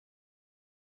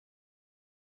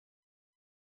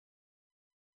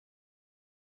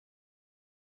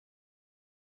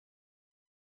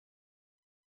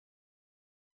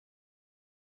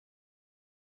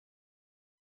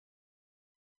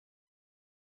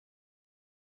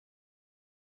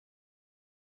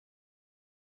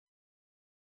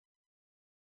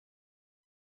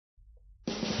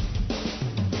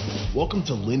Welcome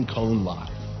to Lynn Cullen Live,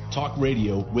 talk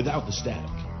radio without the static.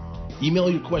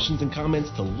 Email your questions and comments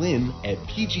to Lynn at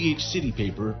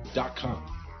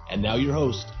pghcitypaper.com. And now your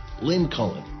host, Lynn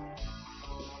Cullen.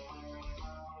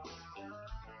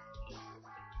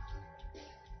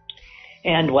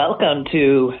 And welcome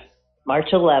to March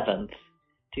 11th,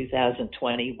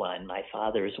 2021, my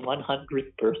father's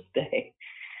 100th birthday.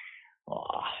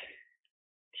 Aw,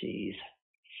 geez.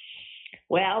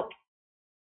 Well,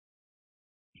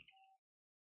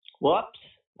 whoops,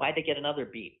 why'd they get another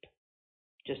beep?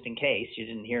 Just in case you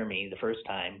didn't hear me the first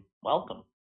time, welcome,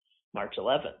 March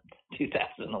 11th,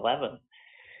 2011.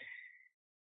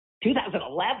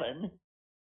 2011?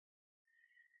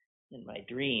 In my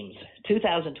dreams.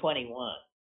 2021,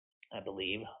 I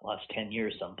believe. Lost 10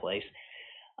 years someplace.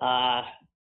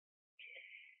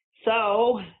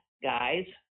 So, guys,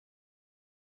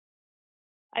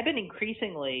 I've been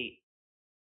increasingly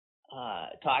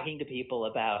talking to people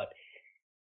about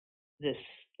this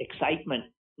excitement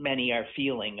many are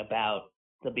feeling about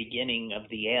the beginning of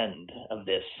the end of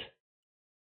this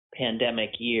pandemic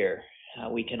year.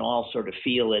 We can all sort of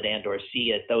feel it and or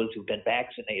see it. Those who've been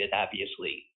vaccinated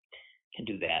obviously can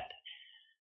do that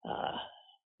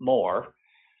more.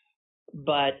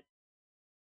 But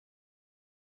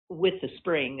with the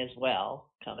spring as well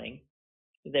coming,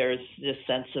 there's this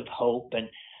sense of hope and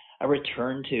a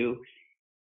return to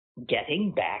getting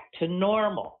back to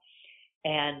normal.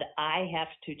 And I have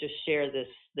to just share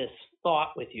this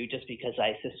thought with you just because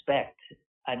I suspect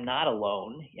I'm not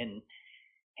alone in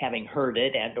having heard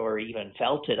it and or even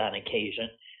felt it on occasion.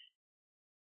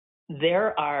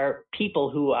 There are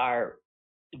people who are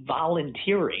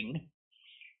volunteering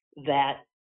that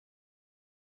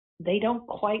they don't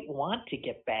quite want to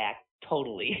get back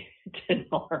totally to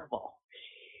normal,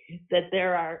 that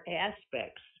there are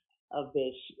aspects of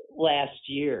this last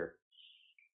year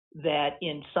that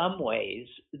in some ways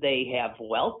they have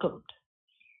welcomed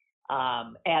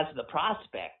as the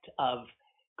prospect of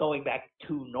going back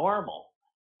to normal,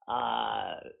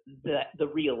 the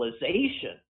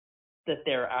realization that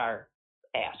there are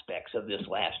aspects of this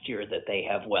last year that they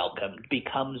have welcomed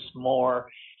becomes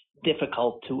more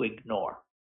difficult to ignore.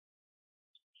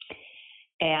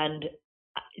 And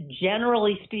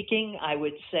generally speaking, I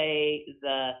would say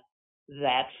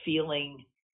that feeling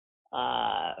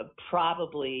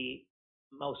probably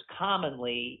most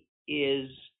commonly is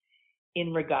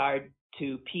in regard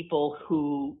to people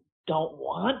who don't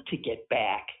want to get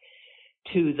back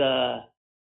to the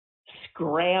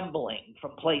scrambling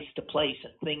from place to place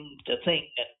and thing to thing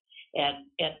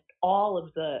and all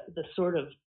of the sort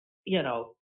of,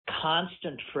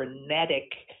 constant frenetic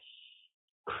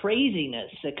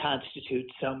craziness that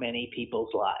constitutes so many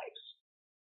people's lives.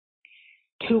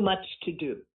 Too much to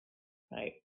do,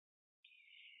 right?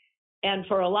 And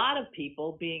for a lot of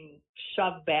people, being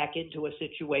shoved back into a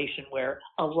situation where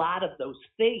a lot of those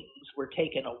things were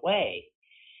taken away,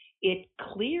 it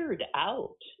cleared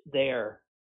out their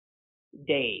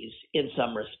days in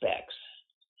some respects.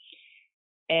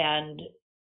 And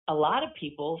a lot of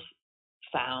people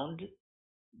found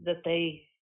that they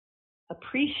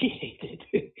appreciated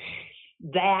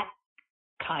that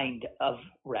kind of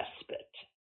respite.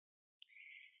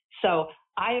 So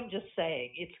I am just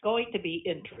saying it's going to be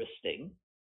interesting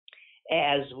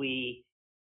as we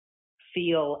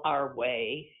feel our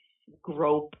way,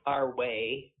 grope our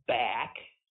way back,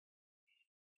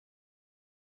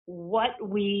 what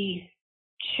we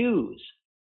choose.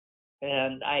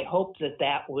 And I hope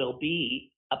that will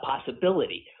be a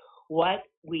possibility. What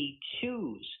we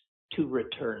choose to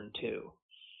return to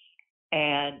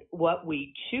and what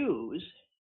we choose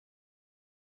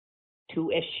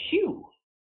to eschew.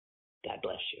 God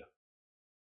bless you.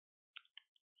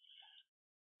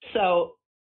 So,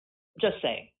 just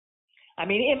saying. I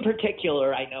mean, in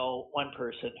particular, I know one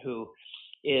person who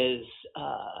is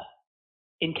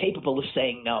incapable of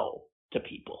saying no to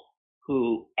people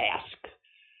who ask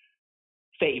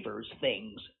favors,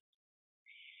 things.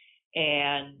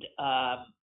 And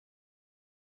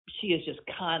she is just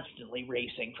constantly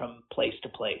racing from place to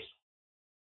place.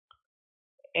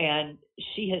 And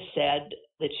she has said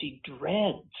that she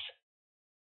dreads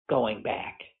going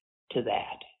back to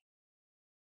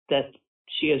that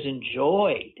she has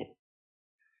enjoyed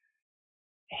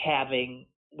having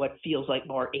what feels like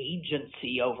more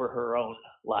agency over her own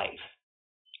life.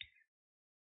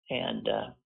 And,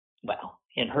 well,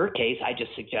 in her case, I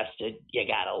just suggested you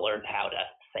got to learn how to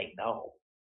say no.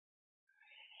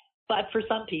 But for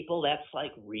some people, that's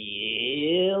like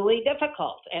really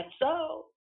difficult. And so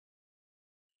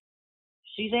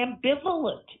she's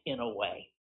ambivalent in a way.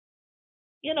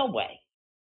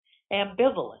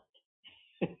 Ambivalent.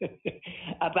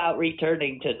 about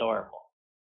returning to normal.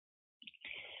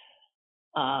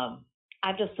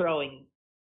 I'm just throwing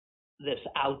this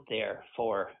out there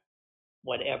for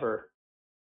whatever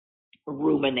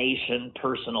rumination,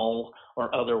 personal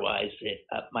or otherwise, it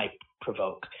might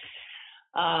provoke.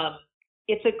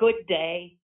 It's a good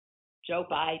day. Joe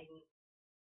Biden,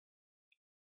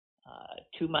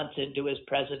 2 months into his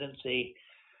presidency,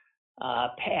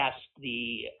 passed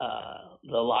the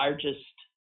largest,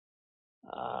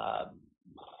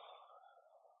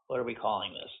 what are we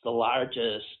calling this? The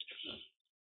largest,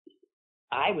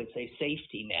 I would say,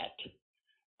 safety net.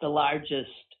 The largest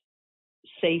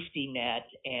safety net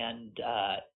and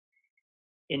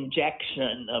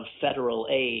injection of federal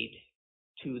aid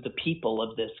to the people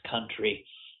of this country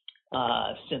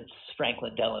since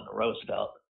Franklin Delano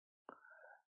Roosevelt.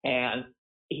 And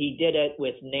he did it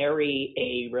with nary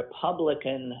a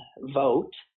Republican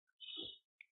vote.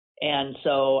 And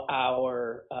so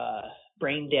our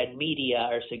brain dead media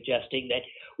are suggesting that,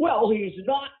 well, he's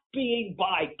not being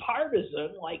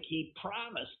bipartisan like he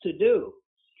promised to do.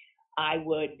 I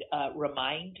would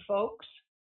remind folks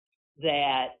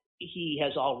that he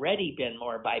has already been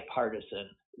more bipartisan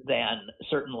than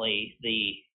certainly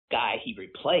the guy he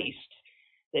replaced,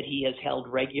 that he has held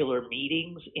regular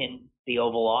meetings in the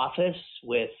Oval Office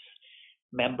with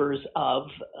members of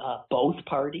both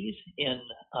parties in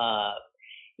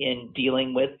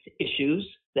dealing with issues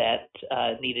that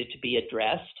needed to be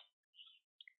addressed.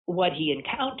 What he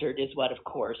encountered is what, of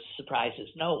course, surprises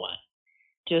no one.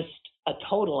 Just a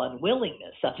total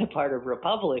unwillingness on the part of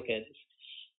Republicans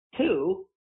to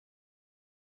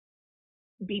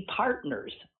be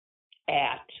partners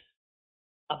at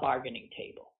a bargaining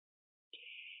table.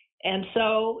 And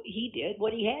so he did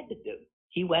what he had to do.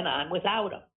 He went on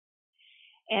without him.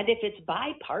 And if it's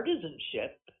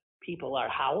bipartisanship people are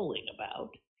howling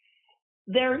about,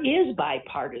 there is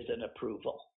bipartisan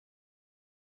approval.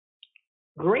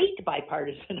 Great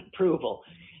bipartisan approval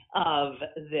of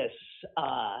this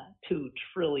 $2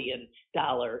 trillion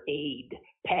aid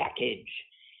package.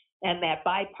 And that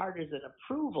bipartisan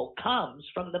approval comes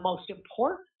from the most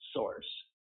important source,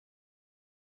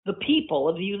 the people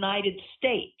of the United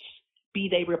States, be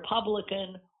they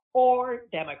Republican or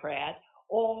Democrat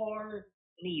or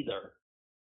neither.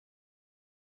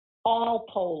 All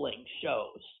polling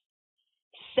shows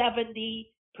 70%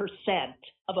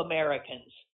 of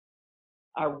Americans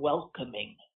are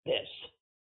welcoming this.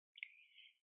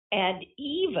 And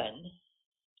even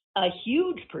a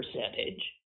huge percentage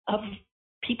of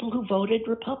people who voted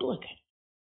Republican.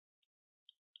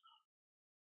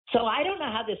 So I don't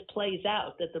know how this plays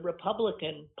out, that the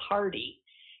Republican Party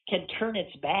can turn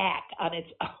its back on its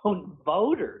own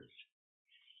voters.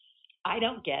 I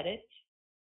don't get it.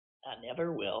 I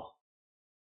never will.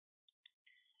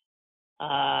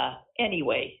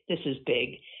 Anyway, this is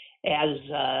big. As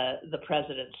the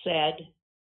president said,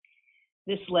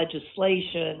 this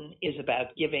legislation is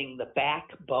about giving the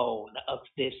backbone of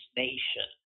this nation,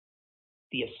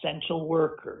 the essential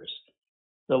workers,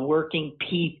 the working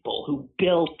people who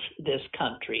built this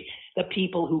country, the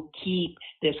people who keep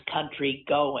this country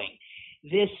going.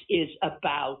 This is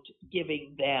about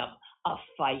giving them a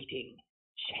fighting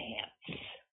chance.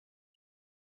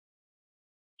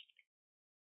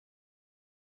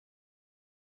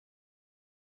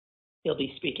 He'll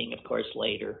be speaking, of course,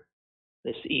 later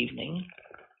this evening.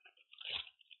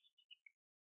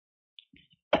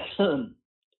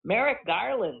 Merrick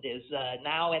Garland is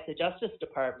now at the Justice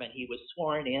Department. He was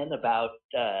sworn in about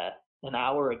an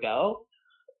hour ago.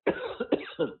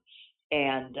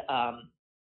 And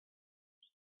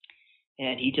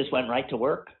he just went right to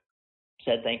work,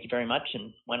 said thank you very much,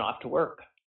 and went off to work.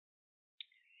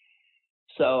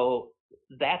 So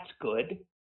that's good.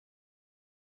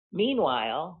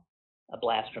 Meanwhile, a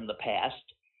blast from the past,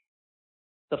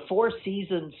 the Four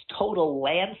Seasons Total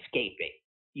Landscaping,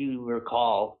 you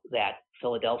recall that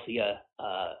Philadelphia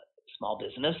small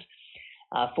business,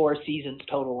 Four Seasons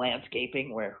Total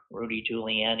Landscaping, where Rudy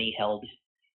Giuliani held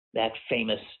that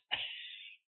famous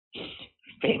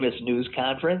news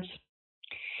conference.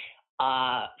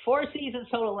 Four Seasons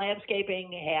Total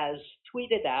Landscaping has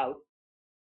tweeted out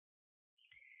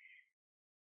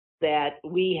that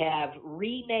we have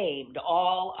renamed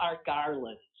all our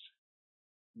garlands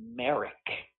Merrick.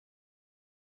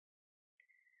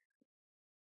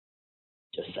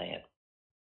 Just saying.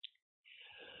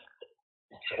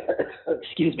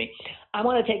 Excuse me. I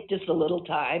want to take just a little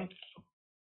time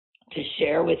to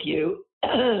share with you,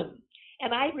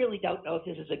 and I really don't know if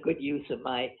this is a good use of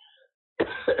my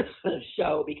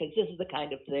show, because this is the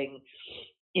kind of thing,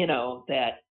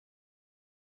 that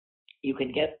you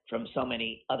can get from so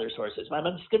many other sources.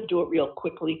 I'm just going to do it real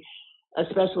quickly,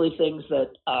 especially things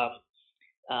that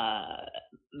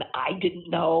I didn't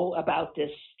know about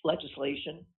this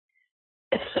legislation.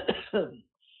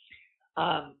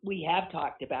 We have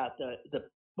talked about the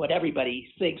what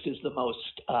everybody thinks is the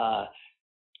most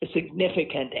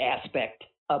significant aspect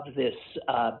of this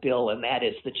bill, and that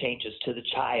is the changes to the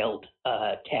child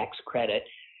tax credit,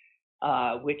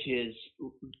 which is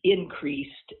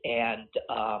increased and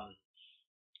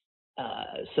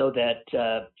so that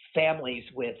families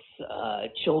with a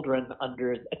child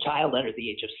under the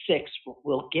age of 6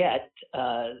 will get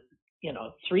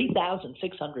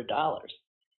 $3,600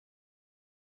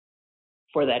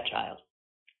 for that child.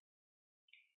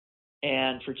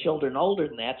 And for children older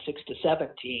than that, 6 to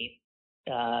 17,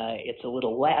 it's a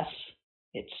little less.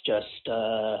 It's just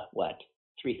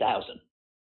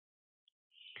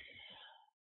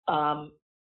 $3,000.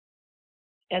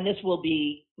 And this will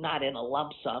be not in a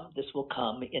lump sum. This will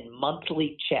come in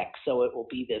monthly checks. So it will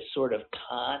be this sort of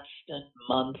constant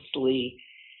monthly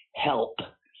help.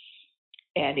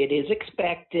 And it is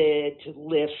expected to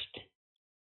lift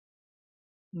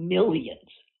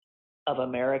millions of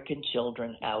American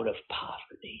children out of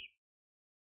poverty.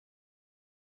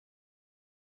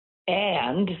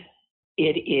 And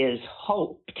it is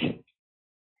hoped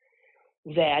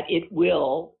that it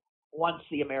will, once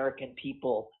the American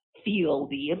people feel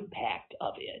the impact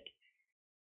of it,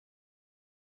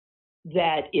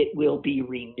 that it will be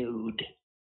renewed.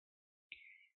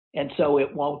 And so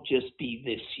it won't just be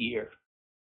this year.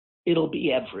 It'll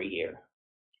be every year.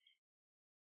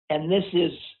 And this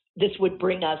would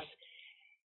bring us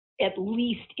at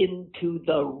least into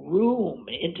the room,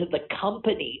 into the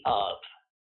company of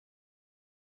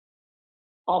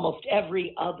almost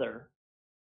every other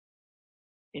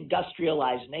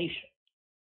industrialized nation.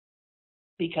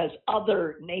 Because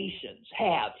other nations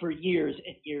have for years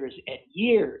and years and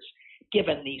years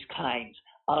given these kinds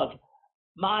of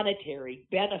monetary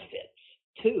benefits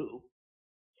to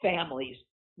families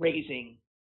raising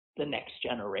the next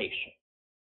generation.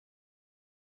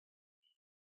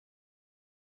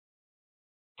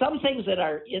 Some things that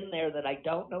are in there that I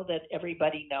don't know that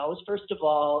everybody knows. First of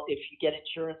all, if you get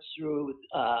insurance through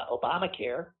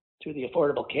Obamacare, through the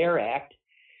Affordable Care Act,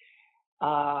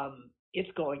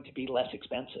 it's going to be less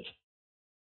expensive.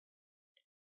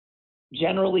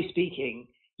 Generally speaking,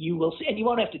 you will see, and you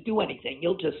won't have to do anything.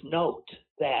 You'll just note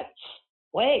that,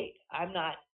 wait,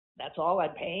 that's all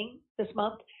I'm paying this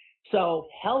month. So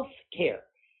health care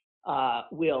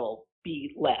will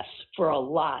be less for a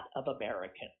lot of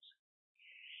Americans.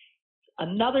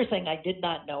 Another thing I did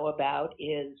not know about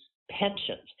is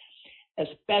pensions,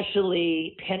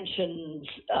 especially pensions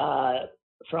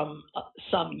from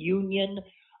some union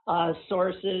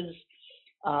sources,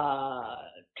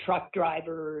 truck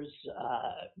drivers,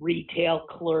 retail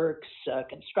clerks,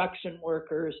 construction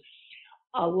workers.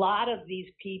 A lot of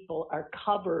these people are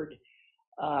covered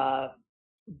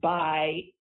by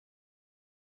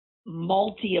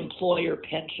multi-employer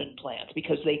pension plans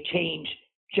because they change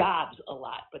jobs a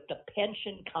lot, but the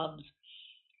pension comes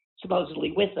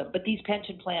supposedly with them. But these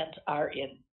pension plans are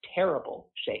in terrible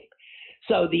shape.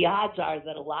 So the odds are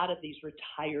that a lot of these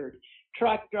retired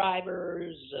truck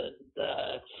drivers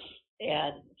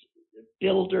and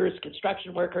builders,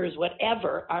 construction workers,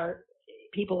 whatever, are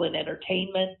people in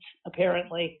entertainment,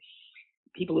 apparently,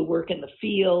 people who work in the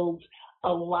fields,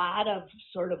 a lot of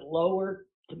sort of lower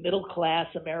to middle class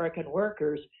American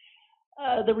workers.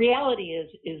 The reality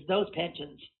is those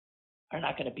pensions are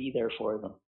not going to be there for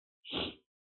them.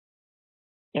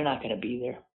 They're not going to be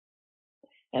there.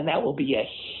 And that will be a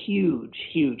huge,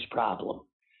 huge problem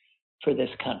for this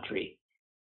country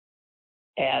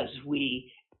as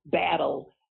we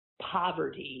battle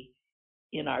poverty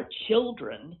in our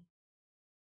children.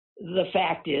 The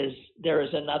fact is there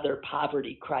is another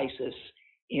poverty crisis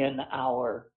in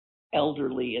our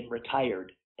elderly and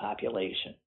retired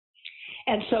population.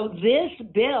 And so this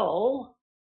bill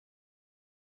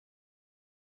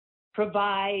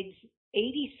provides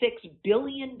 $86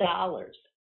 billion.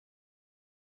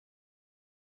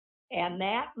 And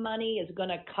that money is going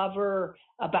to cover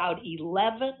about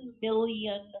 11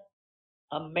 million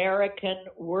American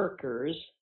workers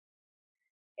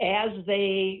as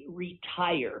they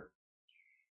retire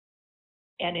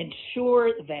and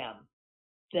ensure them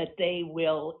that they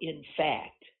will, in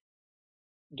fact,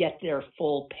 get their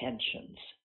full pensions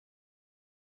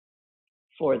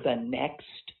for the next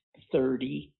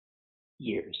 30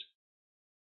 years.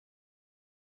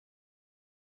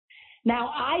 Now,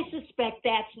 I suspect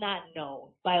that's not known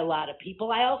by a lot of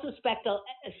people. I also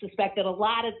suspect that a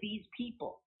lot of these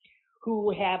people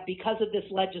who have, because of this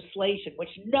legislation, which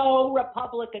no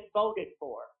Republican voted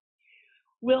for,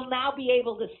 will now be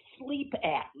able to sleep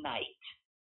at night,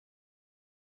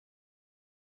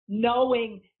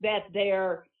 knowing that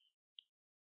their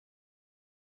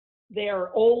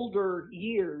older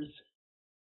years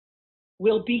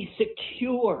will be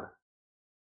secure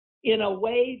in a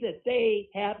way that they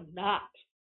have not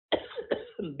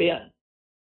been.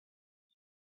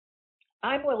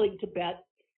 I'm willing to bet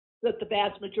that the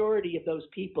vast majority of those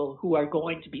people who are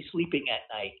going to be sleeping at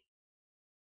night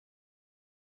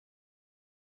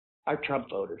are Trump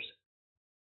voters.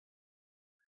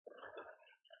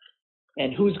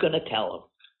 And who's going to tell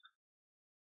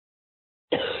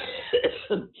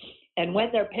them? And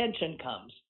when their pension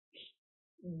comes,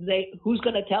 who's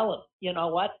going to tell them? You know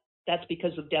what? That's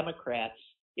because of Democrats.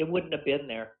 It wouldn't have been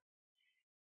there.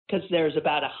 Because there's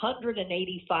about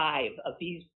 185 of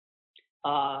these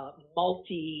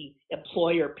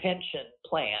multi-employer pension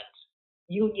plans,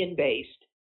 union-based,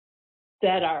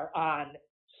 that are on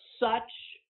such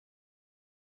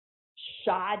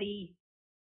shoddy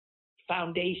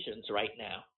foundations right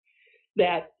now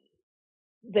that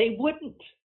they wouldn't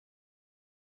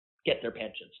get their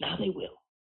pensions. Now they will.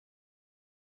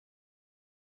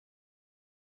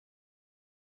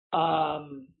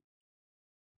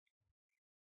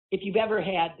 If you've ever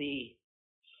had the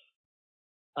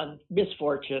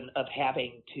misfortune of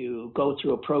having to go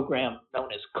through a program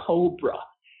known as COBRA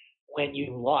when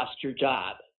you lost your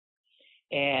job,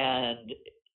 and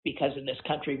because in this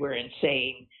country we're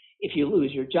insane, if you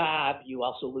lose your job, you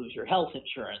also lose your health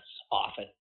insurance often.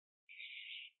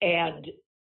 And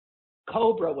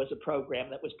COBRA was a program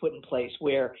that was put in place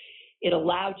where it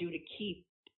allowed you to keep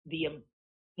the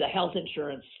health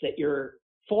insurance that your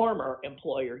former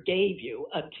employer gave you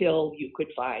until you could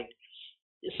find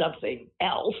something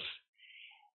else.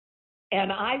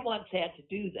 And I once had to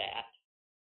do that.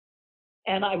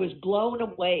 And I was blown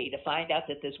away to find out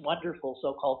that this wonderful,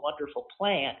 so-called wonderful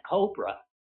plan, COBRA,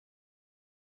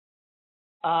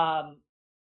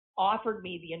 offered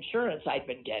me the insurance I'd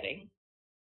been getting,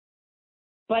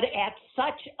 but at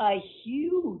such a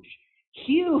huge,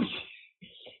 huge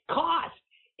cost.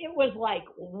 It was like,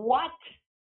 what?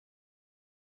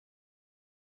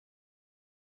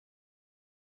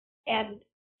 And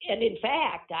in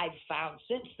fact, I've found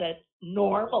since that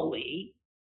normally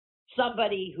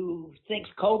somebody who thinks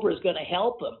COBRA is going to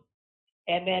help them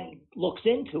and then looks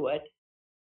into it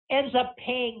ends up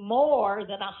paying more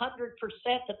than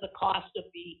 100% of the cost of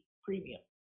the premium.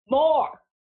 More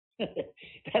than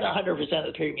 100% of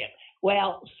the premium.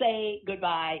 Well, say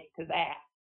goodbye to that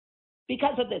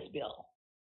because of this bill.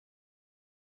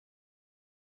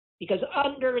 Because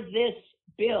under this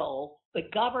bill, the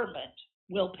government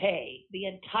will pay the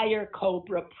entire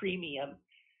COBRA premium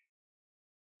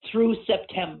through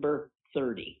September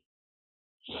 30.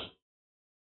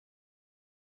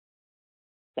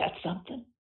 That's something.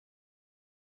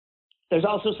 There's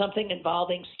also something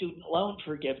involving student loan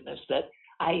forgiveness that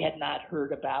I had not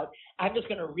heard about. I'm just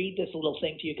going to read this little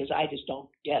thing to you because I just don't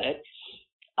get it.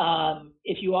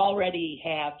 If you already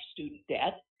have student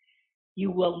debt, you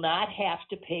will not have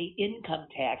to pay income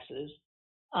taxes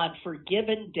on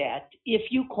forgiven debt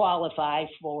if you qualify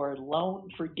for loan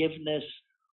forgiveness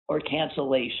or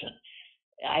cancellation.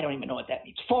 I don't even know what that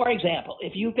means. For example,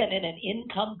 if you've been in an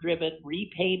income-driven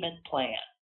repayment plan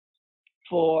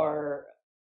for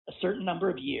a certain number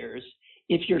of years,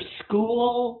 if your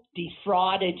school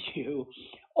defrauded you,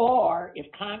 or if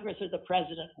Congress or the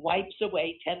president wipes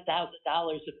away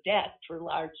 $10,000 of debt for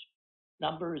large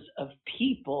numbers of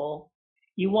people,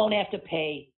 you won't have to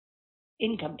pay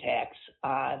income tax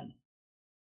on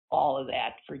all of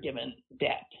that forgiven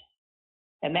debt.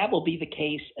 And that will be the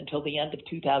case until the end of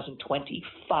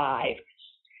 2025.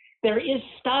 There is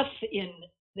stuff in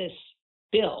this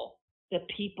bill that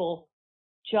people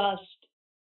just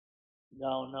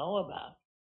don't know about.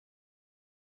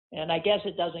 And I guess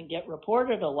it doesn't get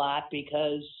reported a lot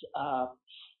because, I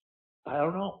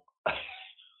don't know,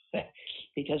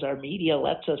 because our media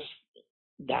lets us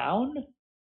down.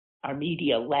 Our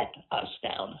media let us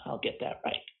down. I'll get that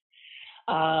right.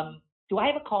 Do I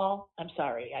have a call? I'm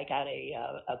sorry. I got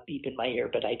a beep in my ear,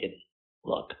 but I didn't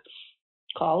look.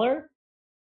 Caller?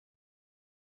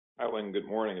 Hi, Lynn. Good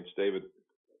morning. It's David.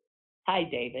 Hi,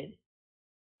 David.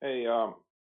 Hey,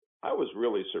 I was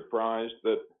really surprised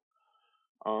that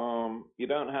you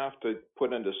don't have to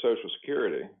put into Social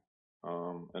Security,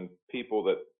 and people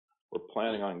that were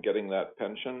planning on getting that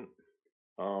pension.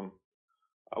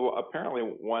 Apparently,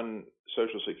 when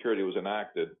Social Security was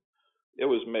enacted,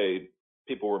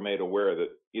 people were made aware that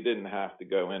you didn't have to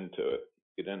go into it.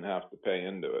 You didn't have to pay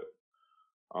into it.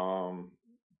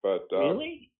 But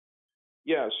really?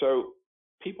 yeah, so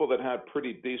people that had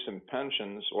pretty decent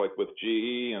pensions, like with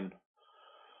GE and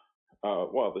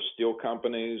the steel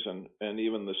companies and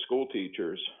even the school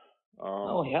teachers.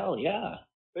 Oh, hell yeah.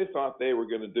 They thought they were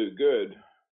going to do good.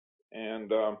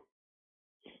 And,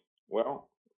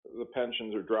 the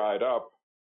pensions are dried up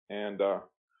and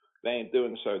they ain't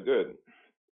doing so good.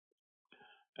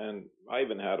 And I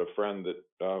even had a friend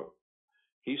that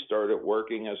he started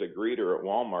working as a greeter at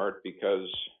Walmart because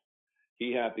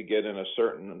he had to get in a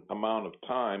certain amount of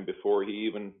time before he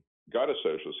even got a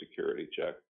Social Security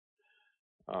check.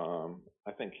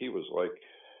 I think he was like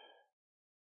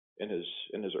in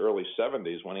his early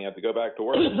 70s when he had to go back to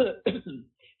work.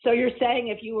 So you're saying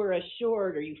if you were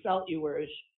assured or you felt your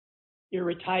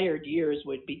retired years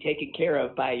would be taken care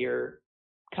of by your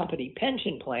company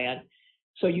pension plan,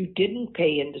 so you didn't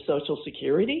pay into Social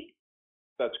Security?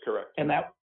 That's correct. And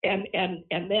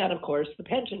then of course the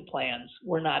pension plans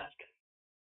were not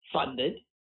funded.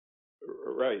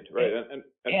 Right. And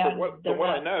from what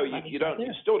I know,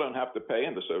 you still don't have to pay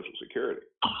into Social Security.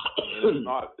 It's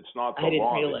not the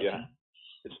law.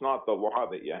 It's not the law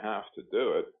that you have to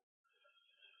do it.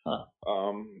 Huh.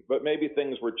 But maybe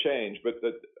things were changed. But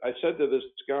I said to this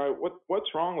guy,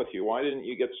 "What's wrong with you? Why didn't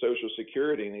you get Social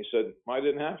Security?" And he said, "I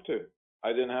didn't have to.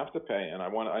 I didn't have to pay, and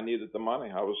I needed the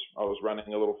money. I was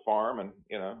running a little farm, and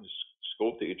his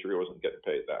school teacher, he wasn't getting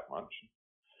paid that much."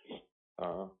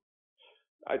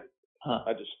 I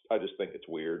just think it's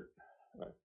weird.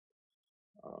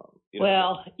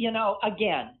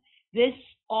 Again,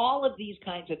 all of these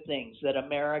kinds of things that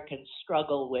Americans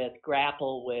struggle with,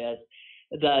 grapple with,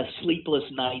 the sleepless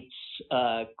nights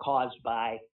caused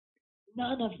by,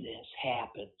 none of this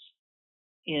happens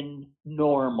in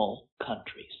normal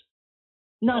countries.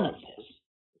 None of this.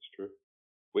 It's true.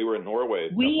 We were in Norway.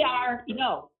 We are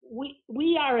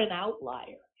an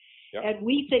outlier. Yep. And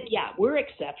we think, we're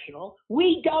exceptional.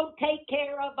 We don't take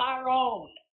care of our own.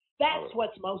 That's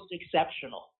what's most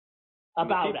exceptional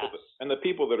about us. And the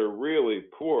people that are really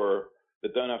poor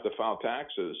that don't have to file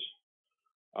taxes,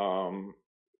 I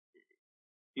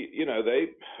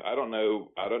don't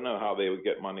know how they would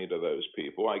get money to those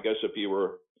people. I guess if you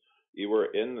were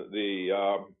in the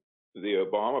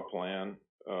Obama plan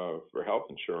for health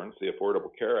insurance, the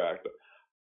Affordable Care Act,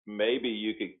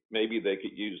 maybe they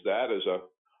could use that as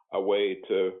a way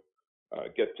to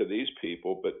get to these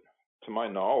people. But to my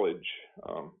knowledge,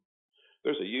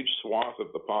 there's a huge swath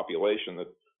of the population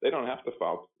that they don't have to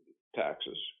file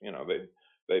taxes.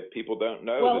 People don't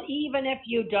know. Well, even if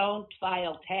you don't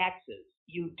file taxes,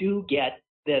 you do get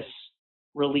this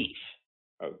relief.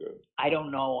 Oh, good. I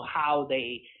don't know how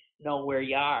they know where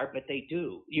you are, but they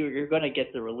do. You're going to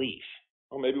get the relief.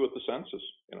 Well, maybe with the census,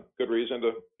 good reason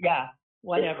to. Yeah,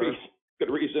 whatever. Good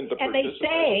reason to and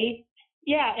participate.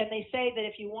 They say that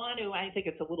if you want to, I think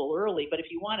it's a little early, but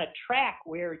if you want to track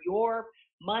where your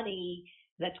money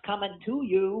that's coming to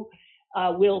you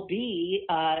will be,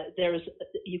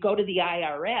 you go to the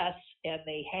IRS and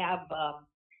they have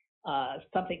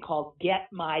something called Get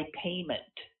My Payment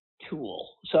tool.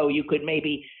 So you could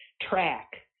maybe track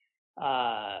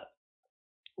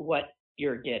what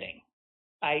you're getting,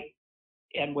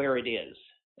 and where it is,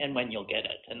 and when you'll get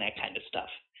it, and that kind of stuff.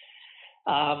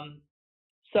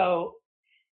 So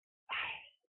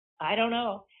I don't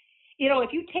know.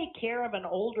 If you take care of an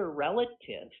older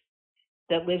relative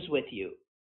that lives with you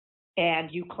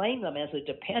and you claim them as a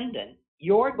dependent,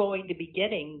 you're going to be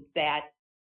getting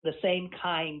the same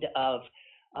kind of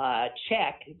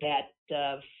check that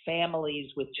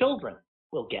families with children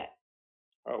will get.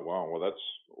 Oh, wow.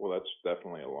 Well, that's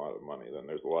definitely a lot of money. Then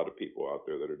there's a lot of people out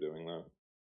there that are doing that.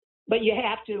 But you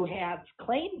have to have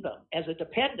claimed them as a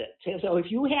dependent. So if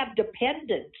you have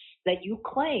dependents that you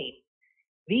claim,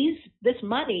 this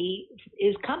money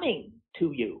is coming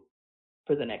to you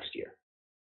for the next year.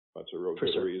 That's a real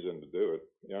good reason to do it.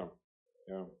 Yeah.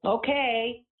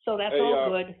 Okay, so that's all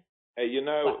good. Hey,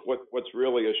 what's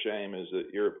really a shame is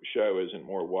that your show isn't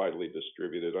more widely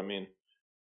distributed. I mean,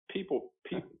 people,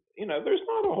 there's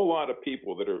not a whole lot of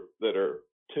people that are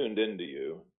tuned into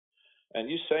you, and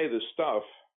you say this stuff,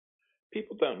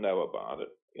 people don't know about it.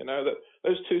 That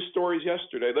those two stories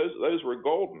yesterday, those were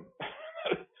golden.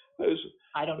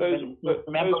 I don't even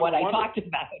remember what I talked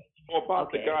about. Well,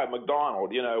 about the guy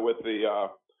McDonald, with the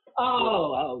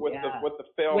with the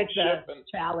failed ship and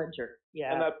Challenger,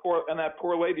 yeah, and that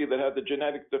poor lady that had the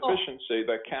genetic deficiency,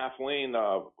 that Kathleen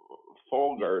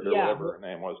Folgard or whatever her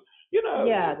name was.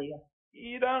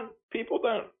 People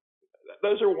don't.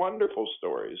 Those are wonderful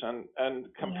stories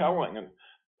and compelling, and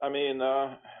I mean,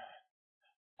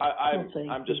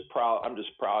 I'm just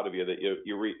proud of you that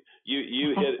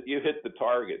you hit the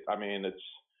target. I mean,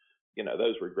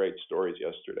 those were great stories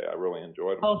yesterday. I really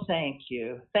enjoyed them. Oh, thank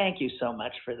you. Thank you so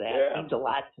much for that. Yeah. It means a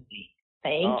lot to me.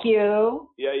 Thank you.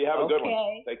 Yeah, you have a good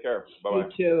one. Take care. Bye-bye. You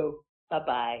too.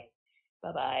 Bye-bye.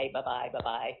 Bye-bye. Bye-bye.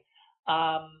 Bye-bye.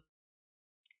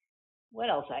 What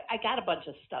else? I got a bunch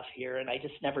of stuff here, and I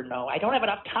just never know. I don't have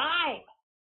enough time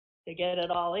to get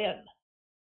it all in.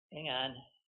 Hang on.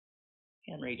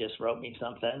 Henry just wrote me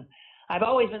something. I've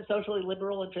always been socially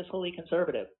liberal and fiscally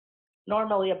conservative.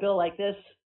 Normally, a bill like this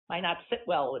might not sit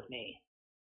well with me.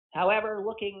 However,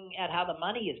 looking at how the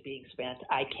money is being spent,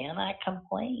 I cannot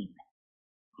complain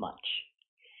much.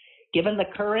 Given the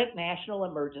current national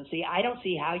emergency, I don't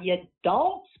see how you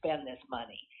don't spend this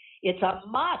money. It's a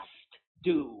must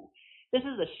do. This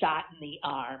is a shot in the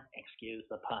arm, excuse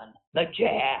the pun, the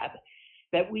jab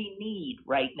that we need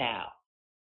right now.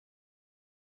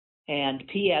 And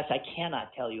P.S., I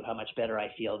cannot tell you how much better I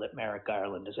feel that Merrick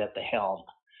Garland is at the helm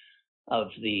of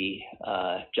the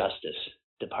Justice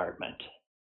Department.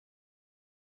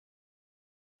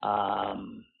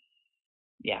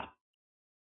 Yeah.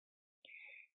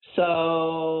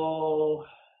 So,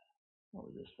 what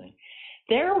was this thing?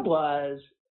 There was,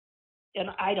 and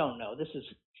I don't know, this is,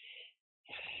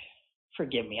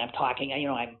 forgive me, I'm talking,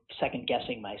 I'm second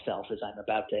guessing myself as I'm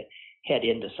about to head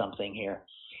into something here.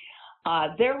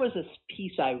 There was a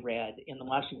piece I read in the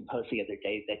Washington Post the other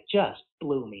day that just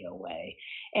blew me away.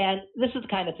 And this is the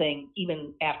kind of thing,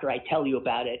 even after I tell you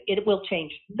about it, it will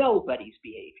change nobody's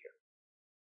behavior.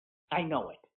 I know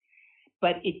it.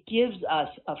 But it gives us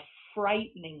a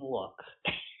frightening look,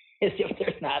 as if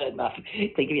there's not enough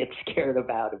to get scared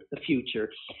about the future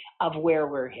of where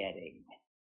we're heading.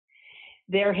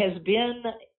 There has been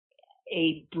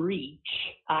a breach,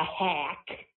 a hack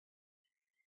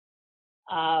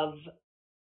of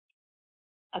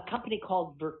a company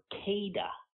called Verkada.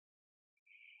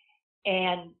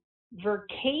 And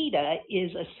Verkada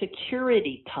is a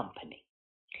security company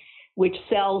which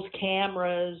sells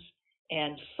cameras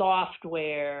and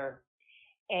software.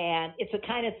 And it's a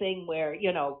kind of thing where,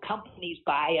 companies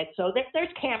buy it. So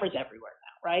there's cameras everywhere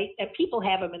now, right? And people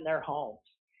have them in their homes.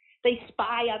 They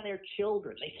spy on their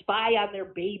children. They spy on their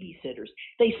babysitters.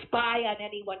 They spy on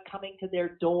anyone coming to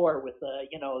their door with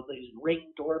these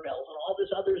Ring doorbells and all this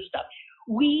other stuff.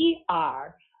 We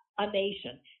are a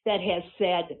nation that has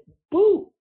said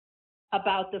boo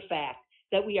about the fact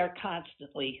that we are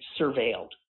constantly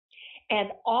surveilled.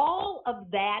 And all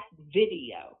of that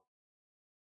video,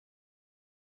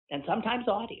 and sometimes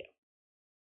audio,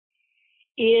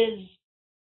 is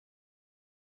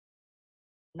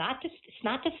it's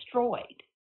not destroyed.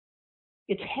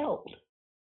 It's held.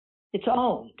 It's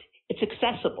owned. It's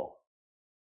accessible.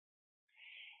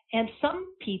 And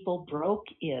some people broke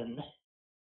in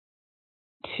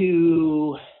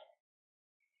to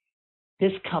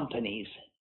this company's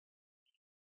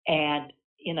and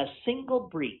in a single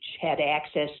breach had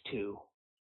access to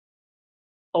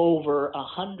over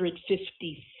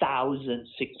 150,000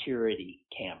 security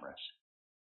cameras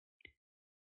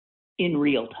in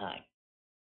real time.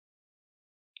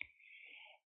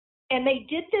 And they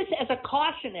did this as a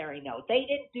cautionary note. They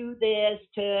didn't do this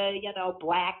to,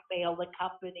 blackmail the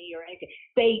company or anything.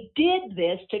 They did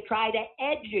this to try to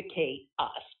educate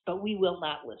us, but we will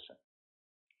not listen.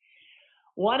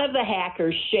 One of the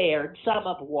hackers shared some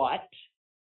of what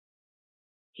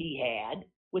he had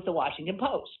with the Washington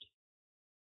Post,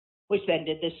 which then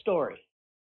did this story.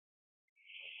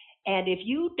 And if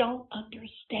you don't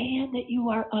understand that you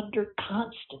are under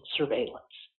constant surveillance,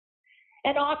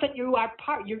 and often you're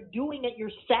doing it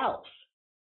yourself.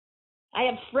 I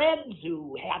have friends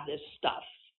who have this stuff.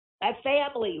 I have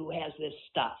family who has this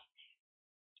stuff.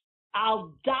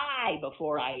 I'll die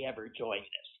before I ever join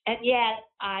this. And yet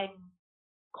I'm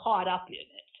caught up in it.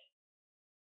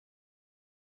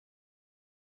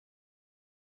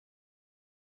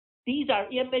 These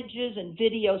are images and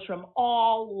videos from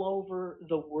all over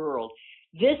the world.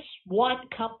 This one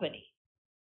company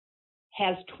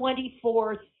has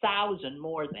 24,000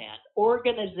 more than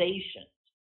organizations,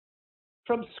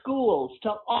 from schools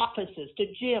to offices to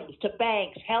gyms to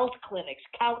banks, health clinics,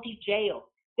 county jails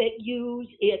that use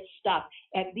its stuff.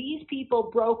 And these people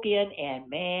broke in and,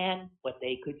 man, what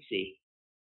they could see.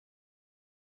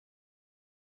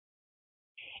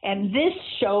 And this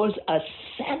shows a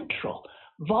central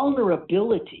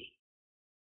vulnerability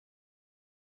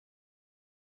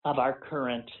of our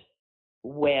current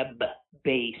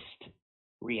web-based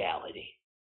reality.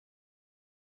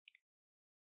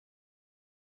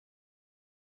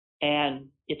 And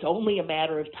it's only a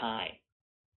matter of time,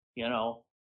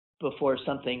 before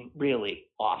something really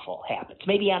awful happens.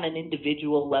 Maybe on an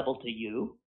individual level to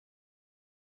you.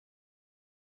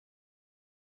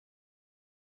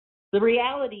 The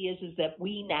reality is that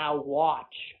we now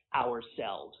watch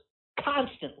ourselves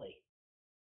constantly.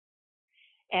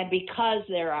 And because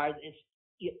there are this,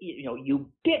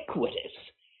 ubiquitous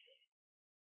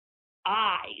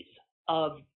eyes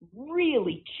of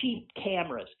really cheap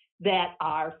cameras that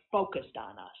are focused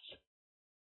on us.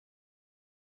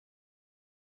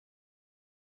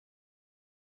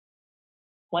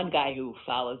 One guy who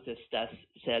follows this stuff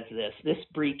says this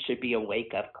breach should be a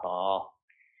wake-up call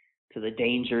to the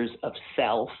dangers of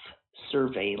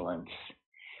self-surveillance.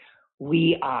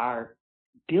 We are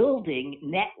building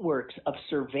networks of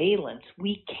surveillance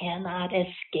we cannot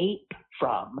escape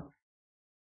from.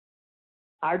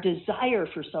 Our desire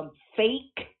for some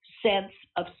fake sense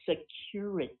of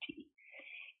security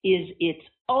is its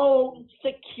own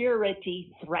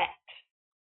security threat.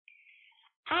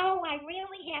 Oh, I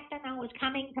really have to know who's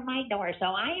coming to my door, so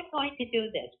I am going to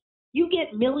do this. You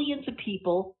get millions of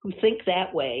people who think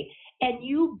that way, and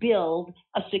you build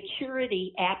a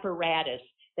security apparatus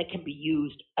that can be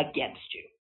used against you.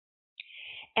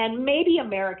 And maybe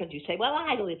Americans who say, well,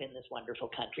 I live in this wonderful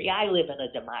country. I live in a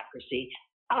democracy.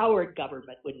 Our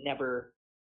government would never,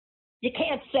 you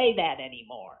can't say that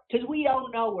anymore because we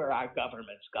don't know where our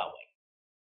government's going.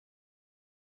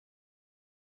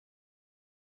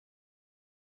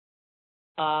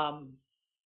 I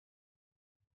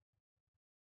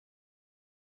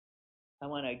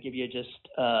want to give you just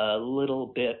a little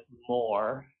bit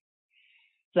more.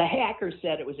 The hacker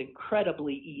said it was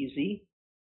incredibly easy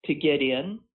to get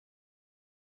in,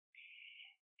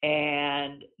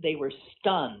 and they were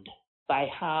stunned by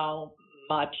how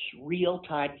much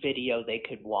real-time video they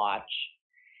could watch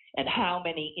and how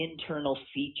many internal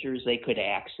features they could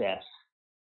access.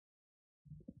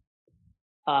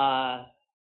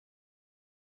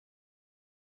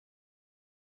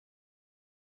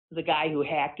 The guy who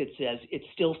hacked it says, it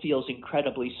still feels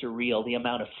incredibly surreal, the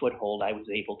amount of foothold I was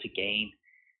able to gain.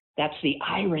 That's the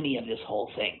irony of this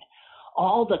whole thing.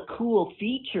 All the cool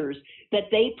features that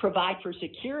they provide for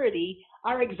security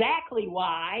are exactly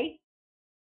why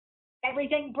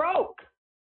everything broke.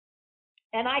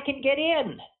 And I can get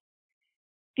in.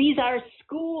 These are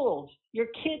schools, your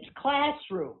kid's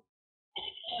classroom,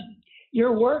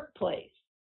 your workplace.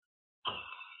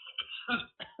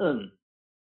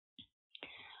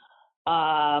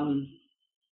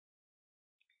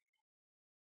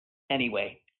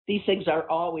 Anyway, these things are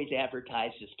always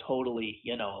advertised as totally,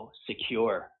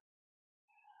 secure.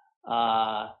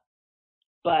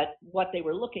 But what they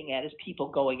were looking at is people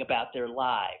going about their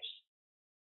lives.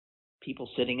 People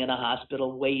sitting in a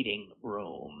hospital waiting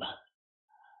room.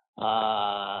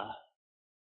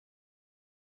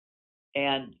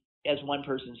 And as one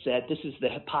person said, this is the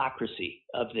hypocrisy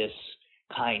of this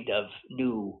kind of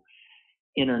new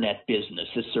internet business,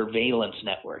 the surveillance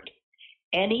network.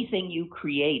 Anything you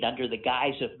create under the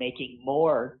guise of making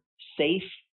more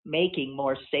safety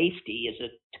is a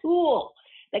tool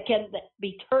that can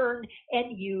be turned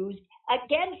and used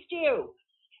against you.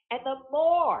 And the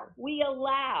more we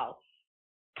allow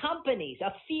companies,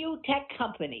 a few tech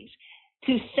companies,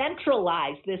 to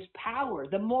centralize this power,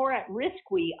 the more at risk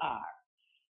we are.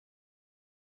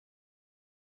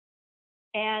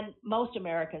 And most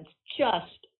Americans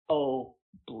just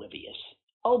oblivious.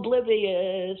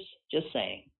 Just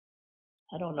saying.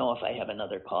 I don't know if I have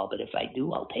another call, but if I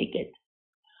do, I'll take it.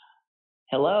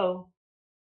 Hello?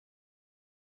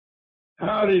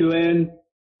 Howdy, Lynn.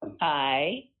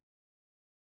 Hi.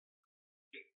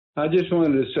 I just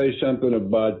wanted to say something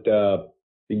about the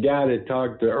guy that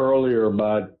talked earlier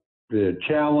about the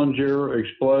Challenger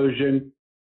explosion,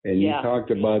 and you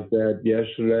talked about that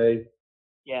yesterday.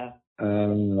 Yeah.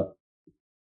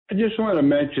 I just want to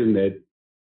mention that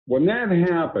when that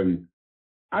happened,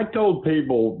 I told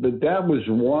people that was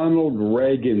Ronald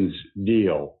Reagan's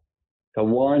deal to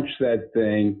launch that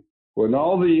thing when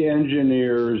all the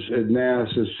engineers at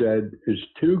NASA said it's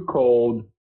too cold,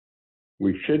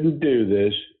 we shouldn't do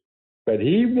this. But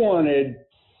he wanted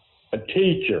a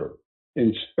teacher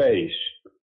in space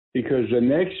because the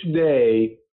next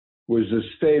day was the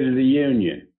State of the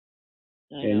Union.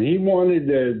 And he wanted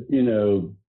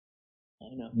to,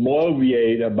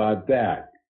 bloviate about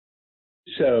that.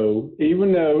 So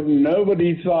even though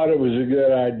nobody thought it was a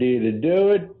good idea to do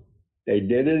it, they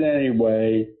did it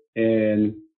anyway,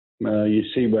 and you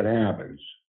see what happens.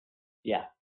 Yeah.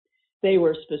 They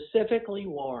were specifically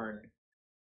warned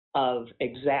of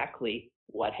exactly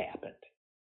what happened.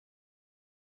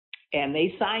 And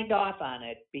they signed off on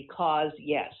it because,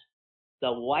 yes,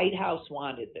 the White House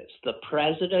wanted this. The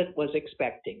president was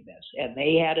expecting this. And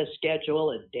they had a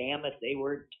schedule, and damn if they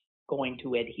weren't going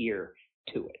to adhere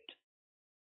to it.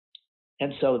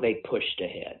 And so they pushed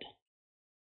ahead.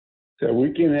 so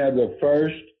we can have the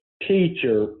first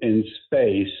teacher in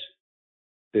space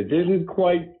that didn't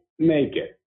quite make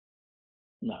it.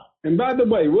 No. And by the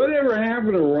way, whatever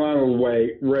happened to Ronald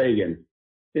Reagan,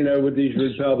 with these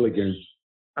Republicans?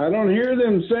 I don't hear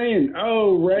them saying,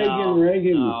 oh,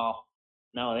 Reagan.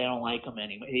 No, they don't like him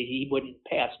anyway. He wouldn't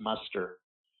pass muster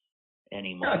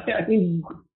anymore.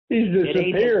 He's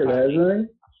disappeared, hasn't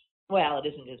he? Well, it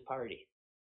isn't his party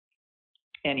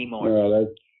anymore. No,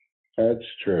 that's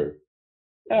true.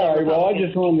 All right, well, I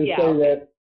just wanted to say that.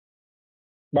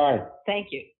 Bye.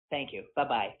 Thank you.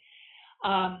 Bye-bye.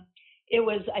 It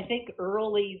was, I think,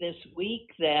 early this week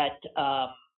that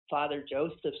Father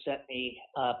Joseph sent me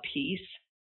a piece.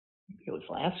 It was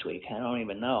last week. I don't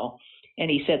even know. And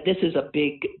he said, this is a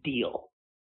big deal.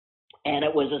 And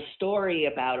it was a story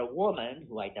about a woman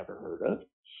who I'd never heard of,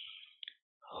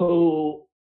 who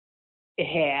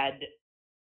had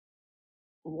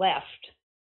left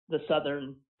the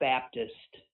Southern Baptist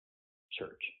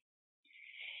Church.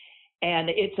 And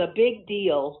it's a big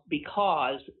deal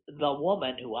because the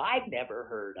woman, who I've never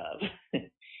heard of,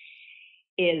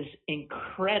 is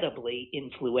incredibly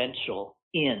influential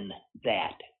in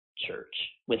that church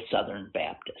with Southern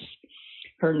Baptists.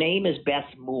 Her name is Beth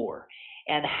Moore.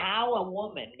 And how a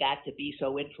woman got to be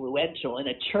so influential in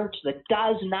a church that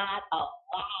does not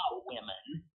allow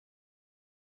women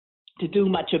to do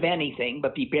much of anything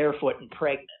but be barefoot and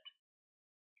pregnant.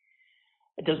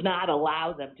 It does not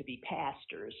allow them to be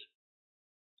pastors.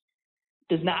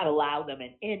 Does not allow them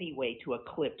in any way to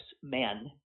eclipse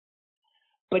men.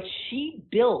 But she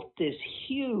built this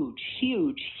huge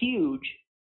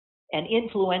and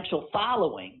influential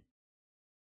following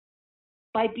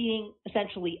by being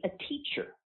essentially a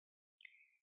teacher.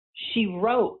 She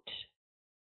wrote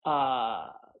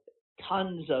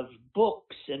tons of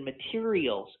books and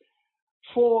materials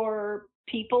for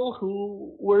people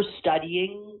who were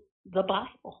studying the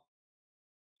Bible.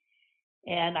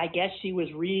 And I guess she was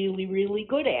really, really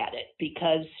good at it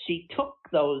because she took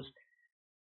those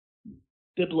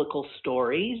biblical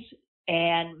stories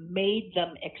and made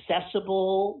them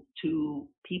accessible to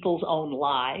people's own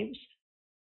lives.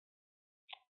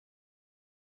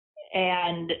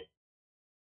 And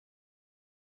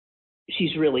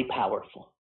she's really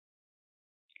powerful,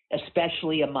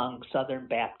 especially among Southern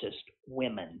Baptist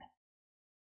women.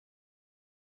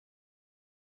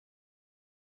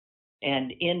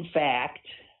 And in fact,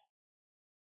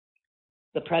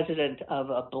 the president of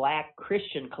a Black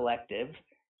Christian collective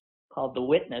called The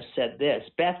Witness said this: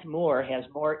 Beth Moore has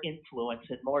more influence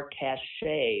and more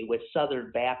cachet with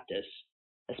Southern Baptists,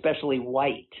 especially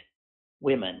white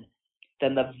women,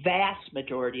 than the vast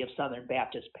majority of Southern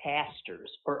Baptist pastors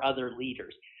or other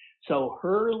leaders. So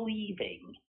her leaving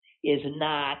is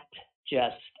not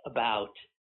just about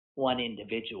one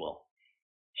individual.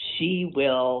 She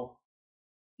will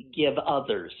give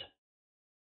others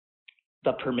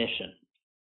the permission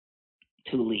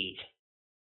to leave.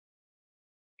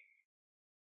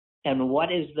 And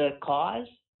what is the cause?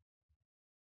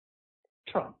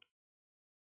 Trump.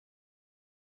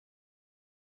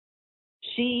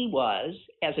 She was,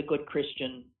 as a good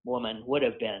Christian woman would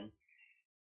have been,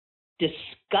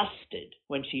 disgusted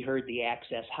when she heard the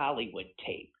Access Hollywood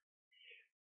tape.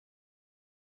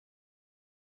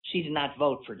 She did not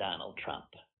vote for Donald Trump.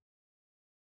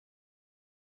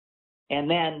 And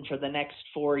then for the next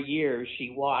 4 years,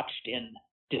 she watched in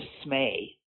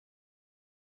dismay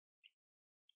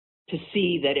to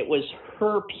see that it was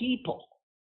her people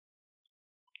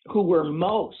who were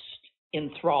most in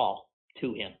thrall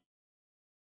to him.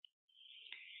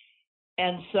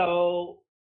 And so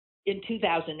in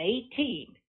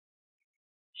 2018,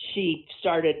 she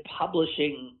started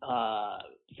publishing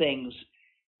things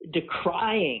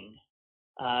decrying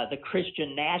the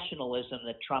Christian nationalism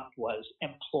that Trump was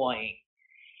employing.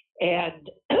 And,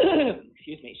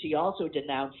 she also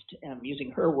denounced,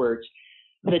 using her words,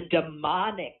 the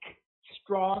demonic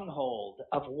stronghold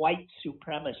of white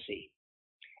supremacy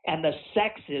and the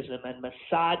sexism and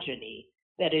misogyny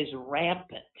that is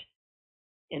rampant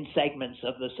in segments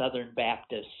of the Southern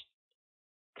Baptist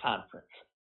Conference.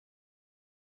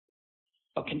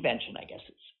 Or convention, I guess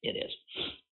it is.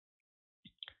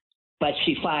 But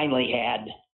she finally had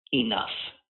enough.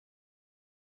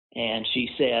 And she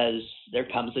says, there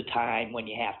comes a time when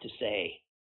you have to say,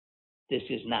 this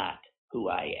is not who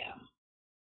I am.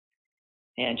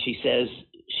 And she says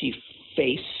she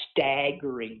faced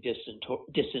staggering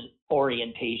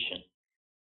disorientation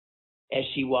as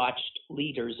she watched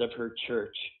leaders of her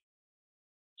church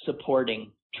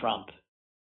supporting Trump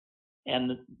and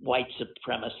the white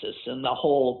supremacists and the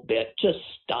whole bit, just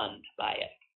stunned by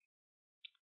it.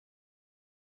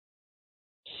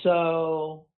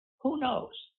 So Who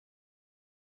knows?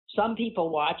 Some people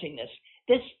watching this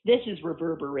is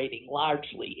reverberating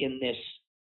largely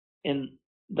in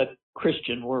the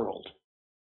Christian world.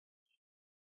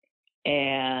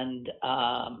 And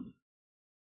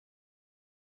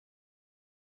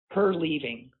her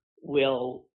leaving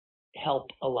will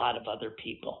help a lot of other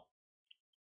people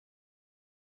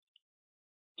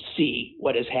see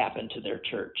what has happened to their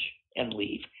church and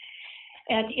leave.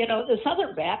 And, the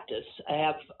Southern Baptists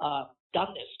have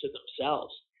done this to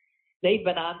themselves. They've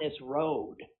been on this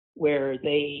road where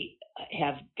they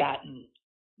have gotten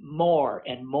more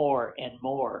and more and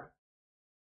more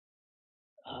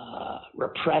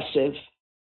repressive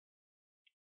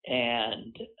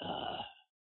and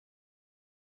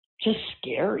just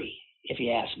scary, if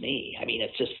you ask me. I mean,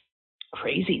 it's just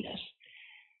craziness.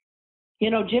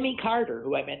 Jimmy Carter,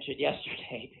 who I mentioned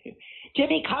yesterday,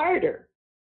 Jimmy Carter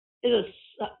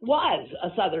was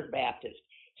a Southern Baptist.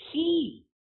 He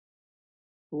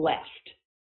left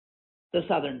the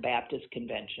Southern Baptist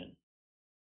Convention.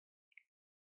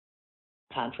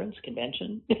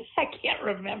 Convention? I can't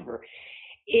remember.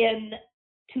 In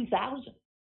 2000.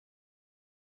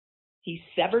 He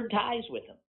severed ties with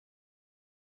them.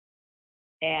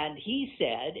 And he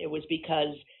said it was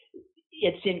because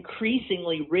its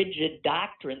increasingly rigid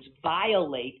doctrines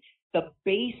violate the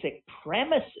basic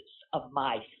premises of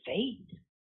my faith,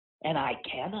 and I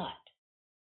cannot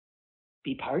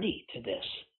be party to this.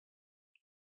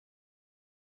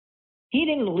 He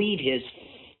didn't leave his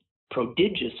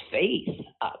prodigious faith,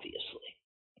 obviously,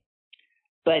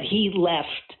 but he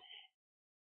left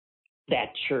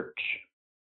that church.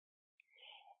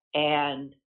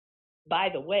 And by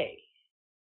the way,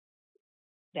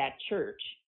 that church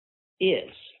is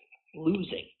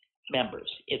losing members.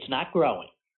 It's not growing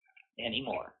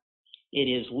anymore. It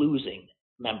is losing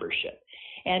membership.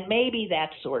 And maybe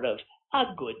that's sort of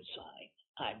a good sign.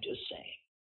 I'm just saying.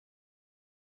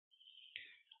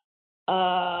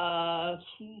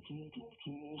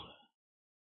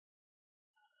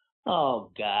 Oh,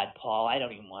 God, Paul, I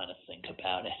don't even want to think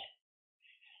about it.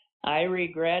 I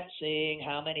regret seeing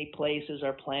how many places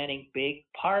are planning big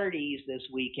parties this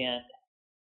weekend.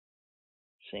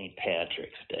 St.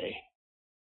 Patrick's Day.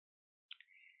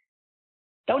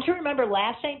 Don't you remember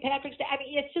last St. Patrick's Day? I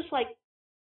mean, it's just like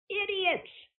idiots.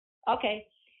 Okay,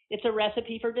 it's a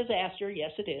recipe for disaster.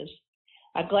 Yes, it is.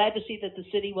 I'm glad to see that the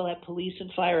city will have police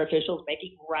and fire officials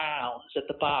making rounds at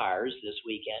the bars this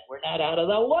weekend. We're not out of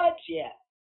the woods yet.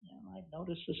 I've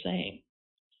noticed the same.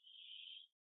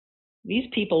 These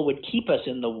people would keep us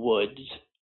in the woods.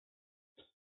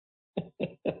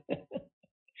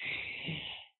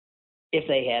 If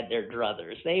they had their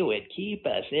druthers, they would keep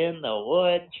us in the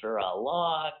woods for a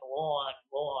long, long,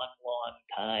 long, long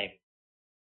time.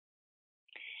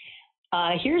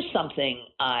 Here's something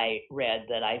I read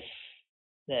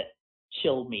that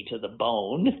chilled me to the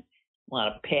bone. I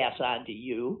want to pass on to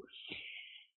you.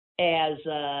 As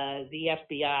the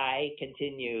FBI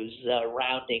continues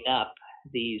rounding up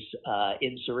these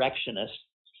insurrectionists,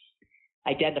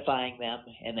 identifying them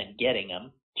and then getting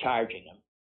them, charging them.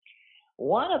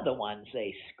 One of the ones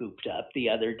they scooped up the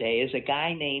other day is a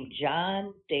guy named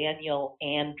John Daniel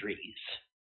Andrews.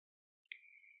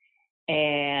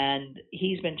 And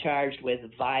he's been charged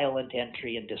with violent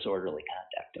entry and disorderly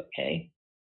conduct, okay?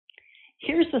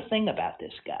 Here's the thing about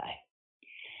this guy.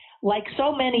 Like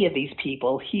so many of these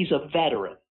people, he's a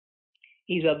veteran.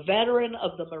 He's a veteran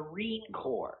of the Marine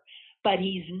Corps. But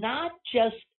he's not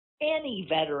just any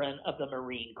veteran of the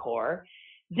Marine Corps.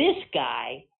 This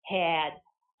guy had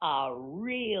a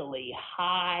really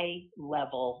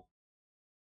high-level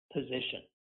position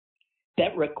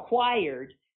that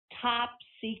required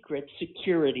top-secret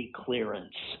security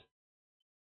clearance.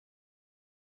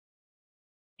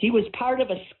 He was part of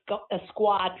a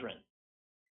squadron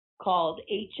called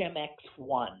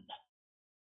HMX-1.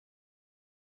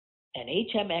 And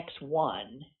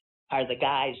HMX-1 are the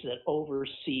guys that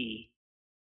oversee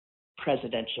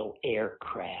presidential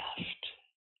aircraft.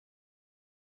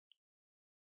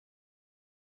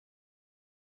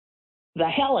 The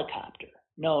helicopter,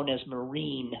 known as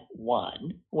Marine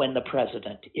One, when the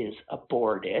president is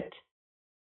aboard it,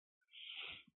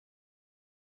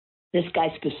 this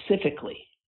guy specifically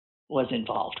was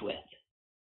involved with.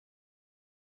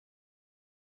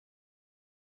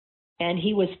 And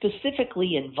he was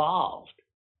specifically involved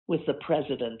with the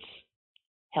president's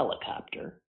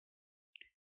helicopter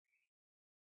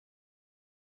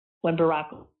when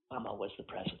Barack Obama was the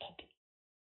president.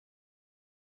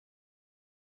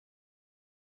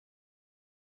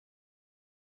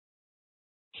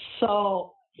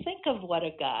 So think of what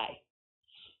a guy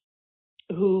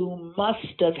who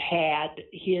must have had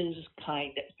his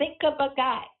kind of, think of a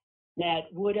guy that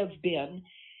would have been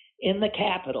in the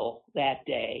Capitol that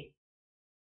day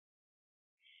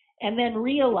and then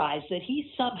realized that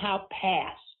he somehow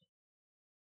passed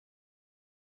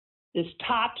this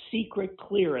top secret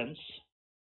clearance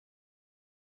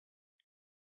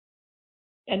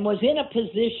and was in a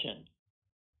position,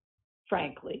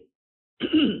 frankly,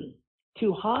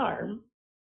 to harm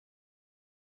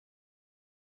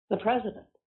the president,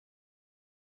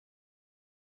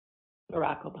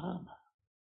 Barack Obama.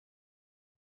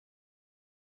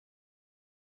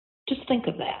 Just think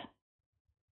of that.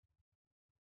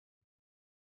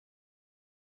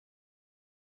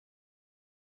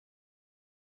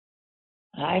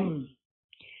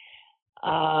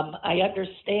 I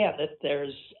understand that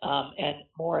there's and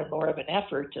more of an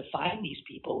effort to find these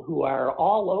people who are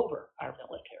all over our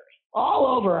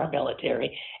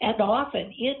military, and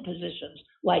often in positions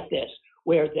like this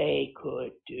where they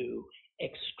could do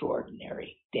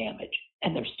extraordinary damage,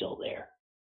 and they're still there.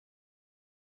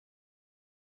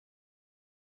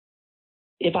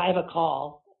 If I have a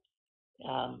call,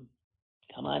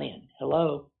 come on in.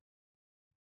 Hello.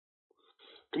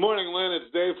 Good morning, Lynn.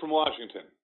 It's Dave from Washington.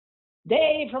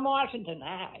 Dave from Washington.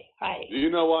 Hi. Do you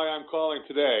know why I'm calling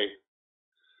today?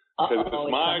 Because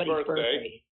it's my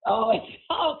birthday.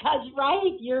 Because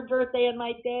right, your birthday and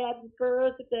my dad's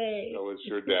birthday. So it's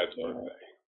your dad's birthday.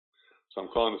 So I'm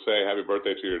calling to say happy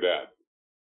birthday to your dad.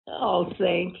 Oh,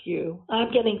 thank you.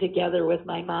 I'm getting together with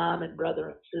my mom and brother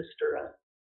and sister on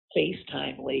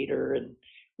FaceTime later, and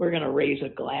we're going to raise a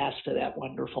glass to that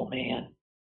wonderful man.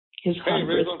 His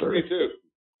 100th birthday. Too.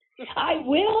 I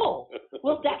will.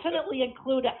 We'll definitely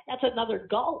include that's another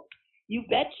gulp. You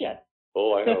betcha.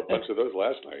 Oh, I had a bunch of those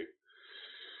last night.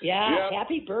 Yeah, yep.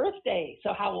 Happy birthday.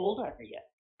 So how old are you?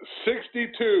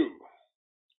 62.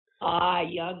 Ah,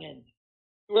 youngin'.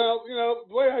 Well,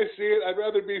 the way I see it, I'd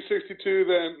rather be 62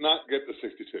 than not get to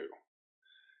 62.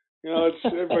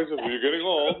 Everybody says, well, you're getting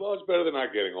old. Well, it's better than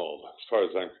not getting old, as far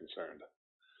as I'm concerned.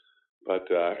 But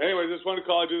anyway, just want to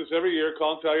call. I do this every year.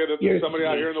 Call and tell you that there's somebody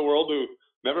out here in the world who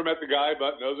never met the guy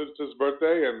but knows it's his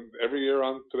birthday. And every year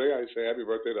on today, I say happy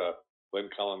birthday to Lynn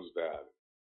Collins' dad.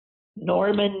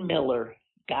 Norman Miller.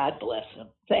 God bless him.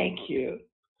 Thank you.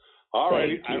 All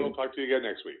righty. I will talk to you again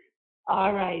next week.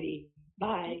 All righty.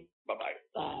 Bye. Bye-bye.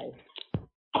 Bye.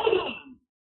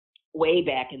 Way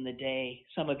back in the day,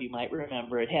 some of you might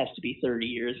remember, it has to be 30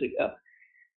 years ago,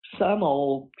 some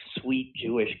old sweet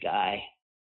Jewish guy,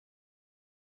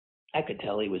 I could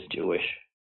tell he was Jewish.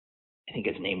 I think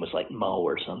his name was like Mo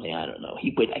or something. I don't know.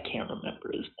 I can't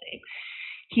remember his name.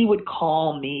 He would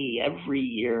call me every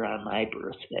year on my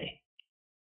birthday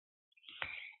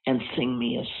and sing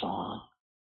me a song.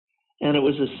 And it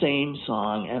was the same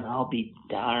song, and I'll be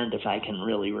darned if I can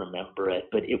really remember it,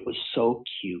 but it was so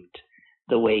cute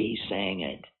the way he sang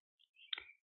it.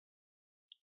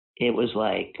 It was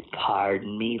like,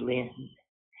 pardon me, Lynn,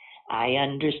 I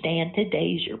understand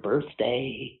today's your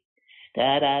birthday.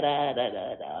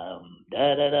 Da-da-da-da-da-dum,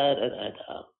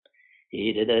 da-da-da-da-da-dum,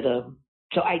 da-da-da-dum.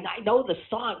 So I know the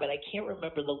song, but I can't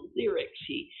remember the lyrics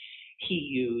he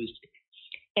used.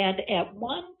 And at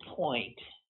one point,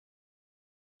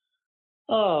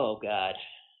 oh God,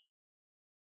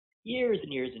 years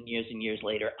and years and years and years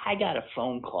later, I got a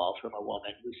phone call from a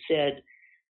woman who said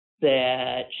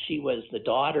that she was the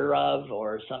daughter of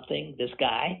or something, this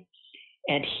guy,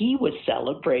 and he was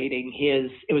celebrating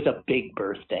it was a big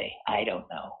birthday. I don't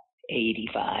know,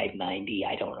 85, 90,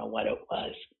 I don't know what it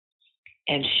was.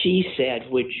 And she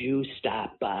said, would you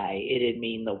stop by? It'd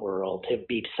mean the world. It'd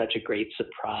be such a great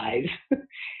surprise.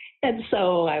 And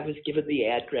so I was given the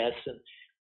address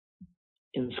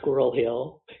in Squirrel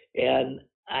Hill, and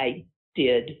I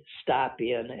did stop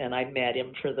in, and I met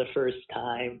him for the first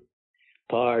time.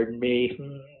 Pardon me.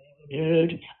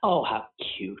 Oh, how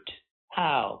cute.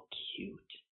 How cute.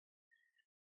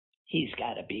 He's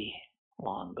got to be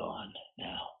long gone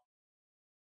now.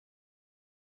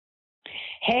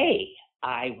 Hey,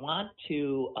 I want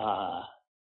to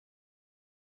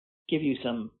give you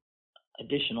some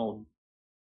additional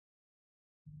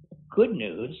good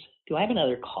news. Do I have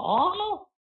another call?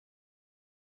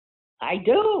 I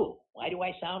do. Why do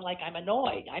I sound like I'm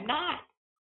annoyed? I'm not.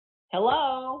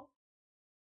 Hello?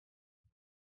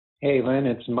 Hey, Lynn,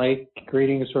 it's Mike.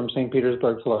 Greetings from St.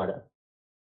 Petersburg, Florida.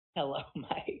 Hello,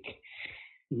 Mike.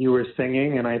 You were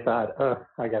singing, and I thought,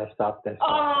 I got to stop this.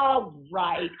 Oh,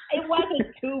 right. It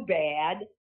wasn't too bad.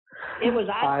 It was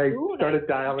I started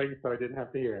dialing, so I didn't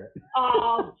have to hear it.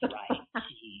 Oh, right.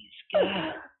 Jeez. God damn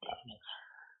it.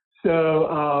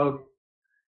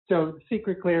 So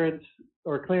secret clearance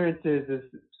or clearances is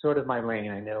sort of my lane.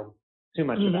 I know too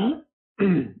much about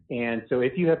it. And so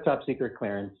if you have top secret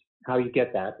clearance, how you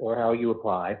get that or how you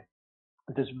apply,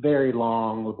 it's this very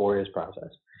long, laborious process.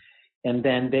 And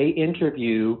then they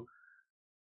interview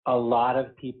a lot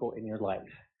of people in your life.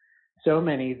 So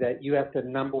many that you have to,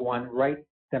 number one, write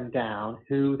them down,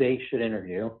 who they should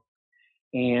interview.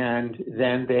 And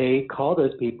then they call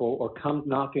those people or come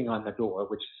knocking on the door,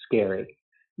 which is scary.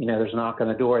 You know, there's a knock on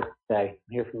the door that say,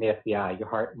 I'm here from the FBI. Your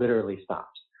heart literally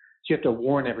stops. So you have to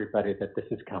warn everybody that this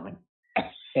is coming.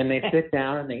 And they sit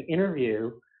down and they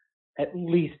interview at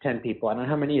least 10 people. I don't know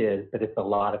how many it is, but it's a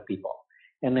lot of people.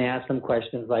 And they ask them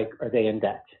questions like, are they in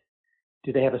debt?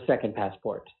 Do they have a second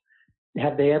passport?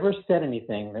 Have they ever said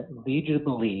anything that leads you to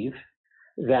believe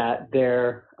that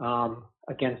they're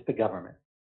against the government?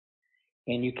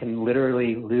 And you can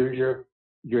literally lose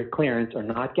your clearance or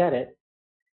not get it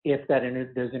if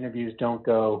those interviews don't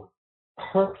go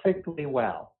perfectly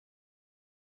well.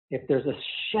 If there's a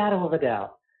shadow of a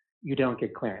doubt, you don't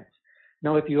get clearance.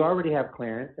 Now, if you already have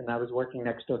clearance, and I was working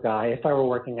next to a guy, if I were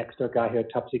working next to a guy who had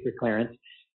top secret clearance,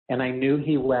 and I knew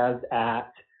he was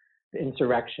at the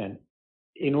insurrection,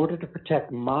 in order to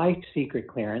protect my secret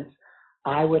clearance,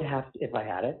 I would have to, if I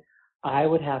had it, I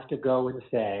would have to go and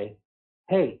say,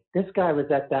 hey, this guy was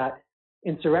at that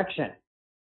insurrection,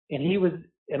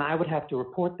 and I would have to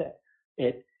report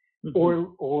it,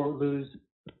 or lose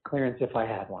clearance if I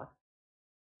had one.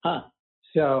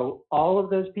 So all of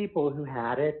those people who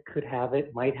had it, could have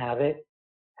it, might have it,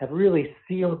 have really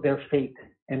sealed their fate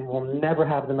and will never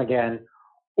have them again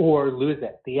or lose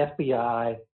it. The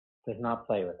FBI does not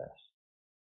play with us.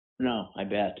 No, I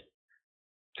bet.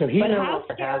 So but how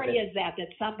scary is that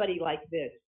somebody like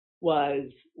this was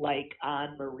like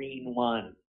on Marine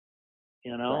One,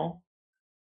 you know?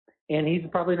 Right. And he's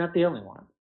probably not the only one.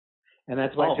 And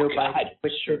that's why Joe Biden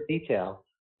switched his detail,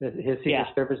 his Secret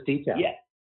Service detail. Yeah,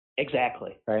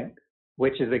 exactly. Right?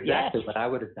 Which is exactly what I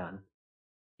would have done.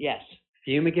 Yes.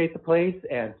 Fumigate the place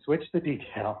and switch the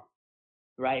detail.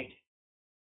 Right.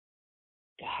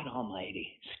 God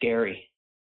almighty. Scary.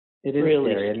 It is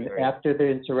really scary. scary. And after the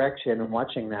insurrection and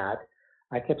watching that,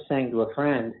 I kept saying to a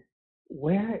friend,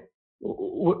 where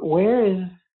is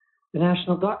the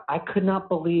National Guard? I could not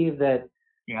believe that.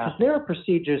 Yeah. There are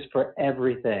procedures for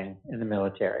everything in the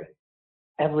military.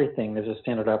 Everything. There's a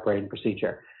standard operating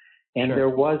procedure. And there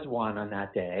was one on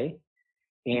that day.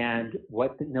 And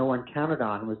what no one counted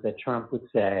on was that Trump would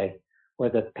say, or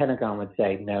the Pentagon would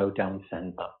say, no, don't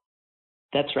send them.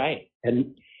 That's right.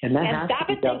 And stop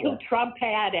and think who Trump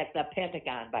had at the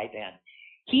Pentagon by then.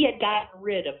 He had gotten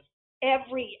rid of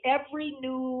every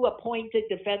new appointed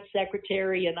defense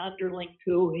secretary and underling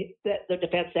to the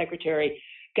defense secretary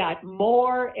got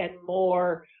more and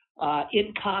more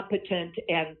incompetent,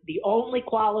 and the only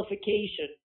qualification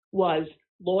was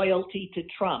loyalty to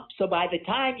Trump. So by the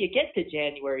time you get to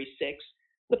January 6th,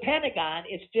 the Pentagon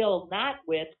is filled not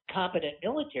with competent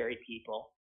military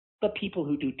people, but people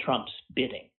who do Trump's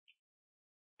bidding.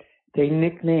 They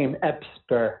nicknamed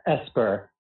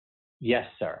Esper, yes,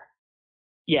 sir.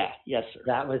 Yeah, yes, sir.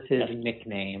 That was his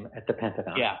nickname at the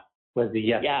Pentagon. Yeah. Was the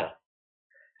yes, sir.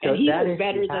 So and he was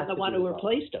better than the one who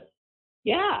replaced him.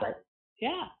 Yeah. Right.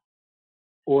 Yeah.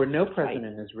 Or no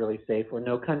president is really safe, or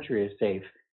no country is safe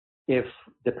if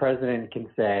the president can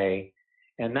say,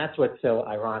 and that's what's so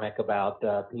ironic about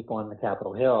people on the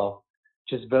Capitol Hill,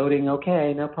 just voting,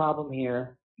 okay, no problem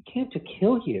here. He came to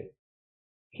kill you.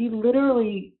 He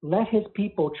literally let his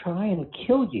people try and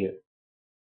kill you.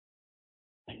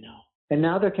 I know. And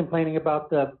now they're complaining about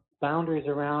the boundaries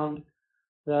around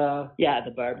the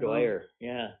barbed wire.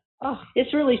 Yeah. Oh,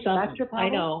 it's really something. That's your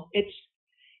problem? I know.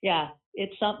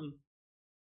 It's something.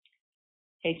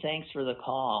 Hey, thanks for the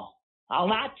call. I'll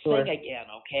not sing again,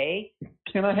 okay?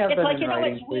 Can I have it's that like, in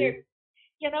writing, it's weird.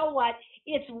 You know what?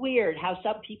 It's weird how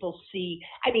some people see.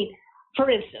 I mean, for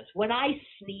instance, when I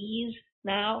sneeze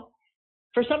now,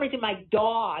 for some reason my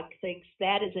dog thinks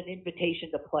that is an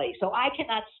invitation to play. So I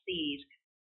cannot sneeze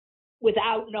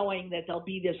without knowing that there'll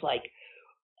be this like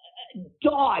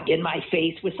dog in my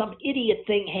face with some idiot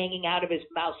thing hanging out of his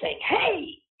mouth saying, hey,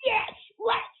 yes,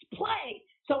 let's play.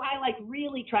 So I like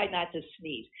really try not to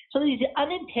sneeze. So these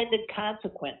unintended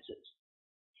consequences.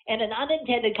 And an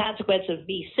unintended consequence of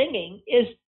me singing is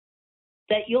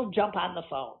that you'll jump on the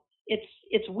phone.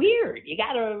 It's weird.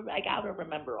 I gotta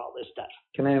remember all this stuff.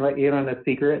 Can I let you in on a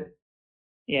secret?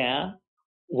 Yeah.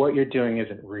 What you're doing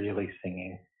isn't really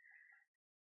singing.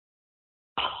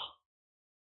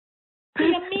 What do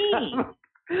you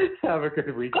mean? Have a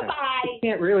good weekend. Goodbye. It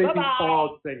can't really be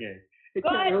called singing. It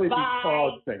can't really be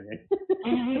called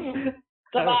singing.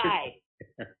 Goodbye.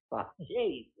 Bye.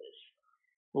 Jesus.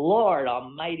 Lord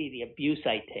almighty, the abuse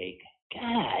I take.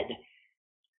 God.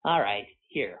 All right,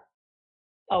 here.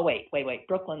 Oh, wait.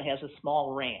 Brooklyn has a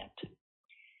small rant.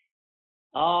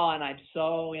 Oh, and I'm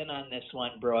so in on this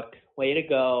one, Brooke. Way to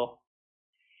go.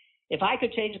 If I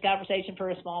could change the conversation for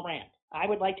a small rant, I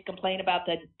would like to complain about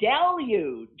the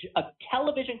deluge of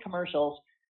television commercials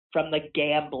from the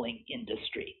gambling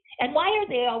industry. And why are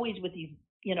they always with these,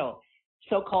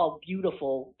 so-called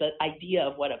beautiful, the idea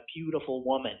of what a beautiful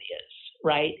woman is,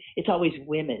 right? It's always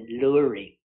women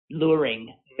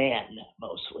luring men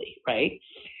mostly, right?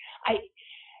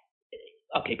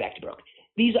 Okay, back to Brooke.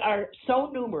 These are so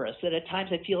numerous that at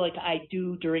times I feel like I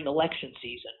do during election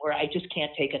season, where I just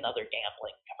can't take another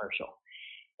gambling commercial.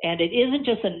 And it isn't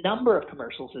just a number of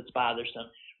commercials that's bothersome.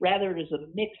 Rather, it is a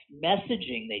mixed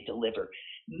messaging they deliver.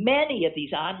 Many of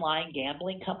these online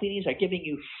gambling companies are giving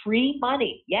you free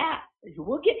money. Yeah,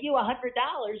 we'll give you $100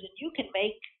 and you can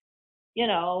make,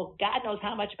 God knows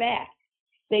how much back.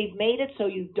 They've made it so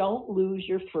you don't lose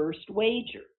your first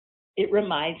wager. It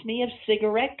reminds me of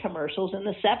cigarette commercials in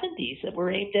the 70s that were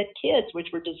aimed at kids,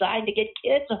 which were designed to get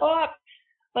kids hooked.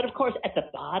 But of course, at the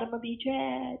bottom of each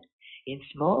ad, in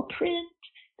small print,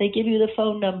 they give you the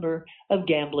phone number of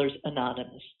Gamblers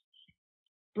Anonymous.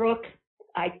 Brooke,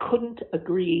 I couldn't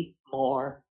agree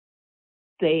more.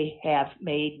 They have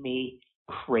made me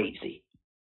crazy.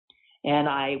 And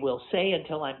I will say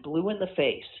until I'm blue in the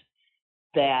face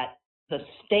that the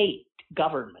state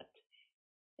government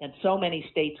and so many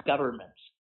states' governments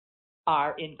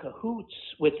are in cahoots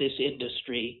with this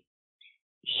industry,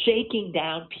 shaking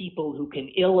down people who can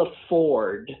ill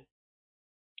afford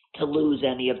to lose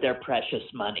any of their precious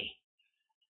money.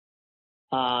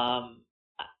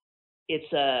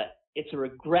 It's a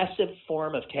regressive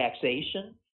form of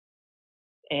taxation,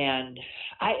 and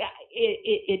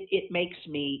it makes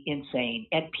me insane.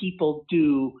 And people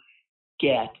do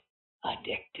get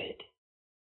addicted,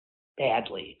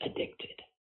 badly addicted.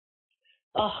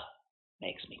 Oh,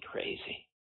 makes me crazy.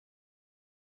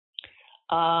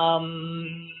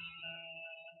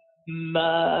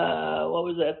 What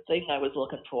was that thing I was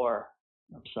looking for?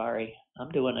 I'm sorry. I'm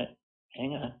doing it.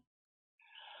 Hang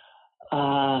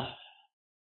on.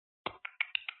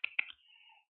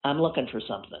 I'm looking for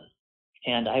something,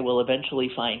 and I will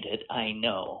eventually find it. I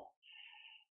know.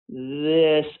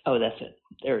 That's it.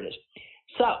 There it is.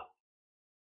 So,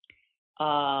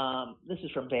 this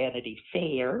is from Vanity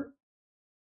Fair.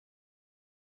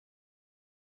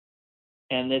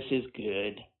 And this is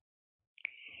good.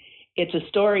 It's a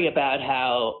story about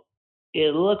how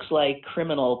it looks like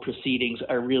criminal proceedings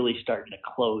are really starting to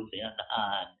close in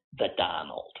on the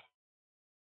Donald.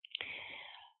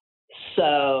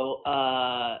 So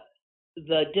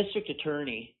the district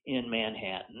attorney in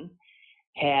Manhattan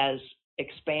has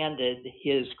expanded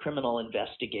his criminal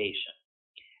investigation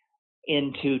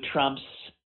into Trump's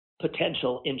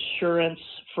potential insurance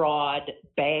fraud,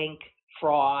 bank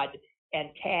fraud, and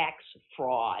tax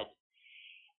fraud.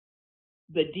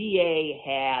 The DA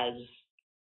has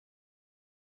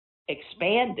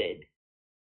expanded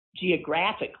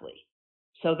geographically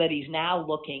so that he's now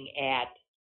looking at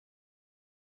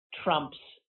Trump's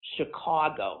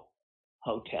Chicago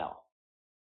hotel.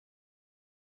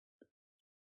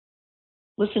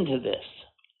 Listen to this.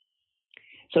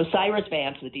 So Cyrus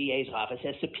Vance, the DA's office,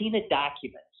 has subpoenaed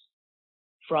documents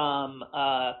from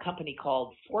a company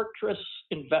called Fortress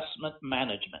Investment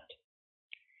Management,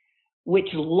 which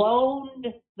loaned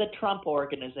the Trump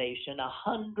organization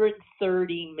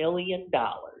 $130 million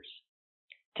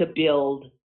to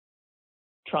build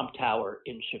Trump Tower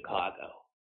in Chicago.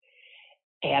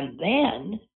 And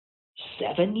then,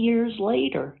 7 years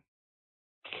later,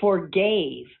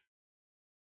 forgave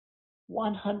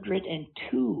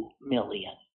 $102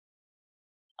 million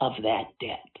of that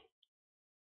debt.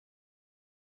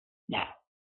 Now,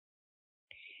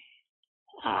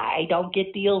 I don't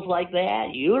get deals like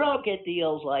that. You don't get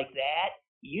deals like that.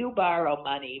 You borrow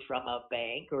money from a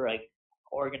bank or an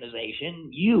organization,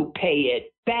 you pay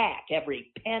it back,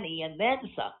 every penny, and then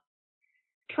some.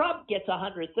 Trump gets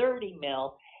 $130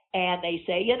 million, and they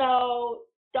say,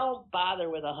 don't bother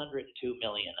with $102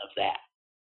 million of that.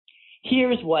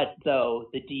 Here's what, though,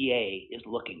 the DA is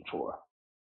looking for.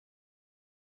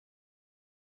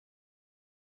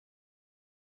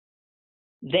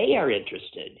 They are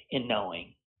interested in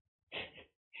knowing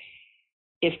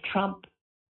if Trump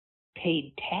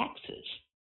paid taxes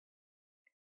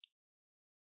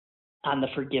on the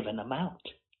forgiven amount,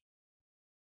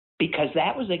 because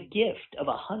that was a gift of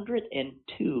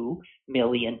 $102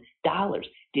 million.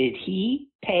 Did he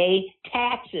pay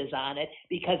taxes on it?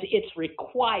 Because it's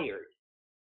required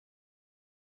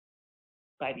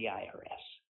by the IRS.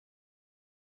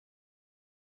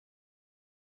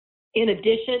 In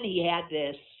addition, he had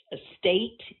this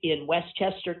estate in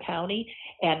Westchester County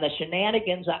and the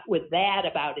shenanigans with that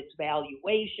about its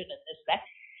valuation and this, that.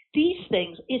 These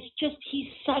things, it's just,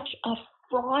 he's such a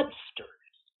fraudster.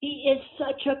 He is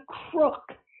such a crook.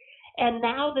 And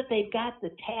now that they've got the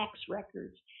tax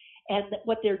records, and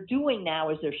what they're doing now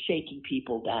is they're shaking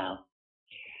people down.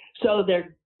 So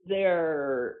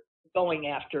they're going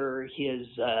after his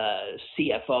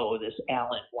CFO, this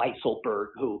Alan Weisselberg,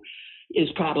 who is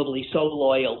probably so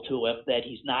loyal to him that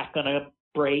he's not going to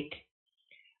break.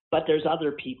 But there's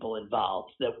other people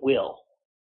involved that will.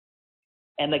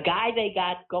 And the guy they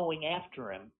got going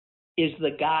after him is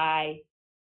the guy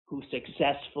who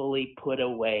successfully put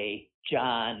away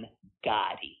John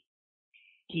Gotti.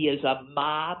 He is a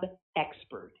mob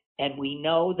expert, and we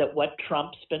know that what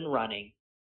Trump's been running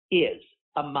is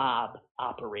a mob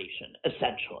operation,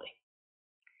 essentially.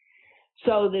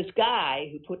 So this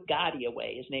guy who put Gotti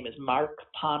away, his name is Mark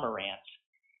Pomerantz,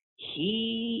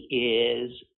 he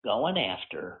is going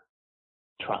after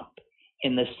Trump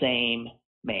in the same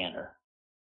manner.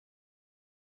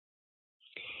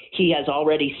 He has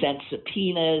already sent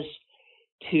subpoenas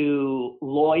to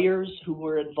lawyers who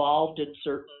were involved in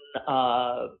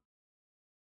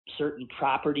certain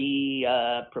property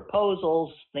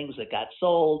proposals, things that got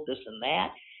sold, this and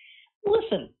that.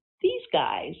 Listen, these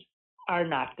guys are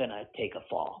not going to take a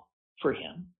fall for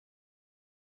him.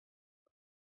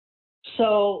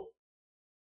 So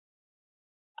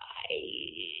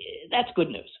that's good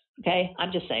news, okay?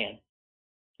 I'm just saying,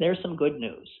 there's some good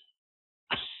news.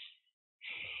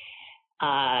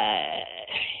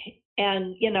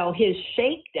 And you know, his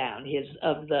shakedown,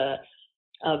 of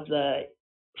the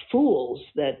fools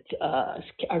that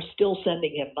are still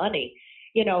sending him money.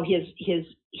 You know,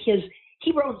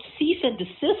 he wrote cease and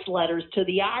desist letters to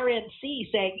the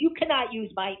RNC saying you cannot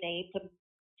use my name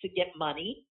to get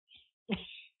money,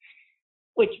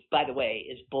 which, by the way,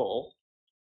 is bull.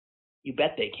 You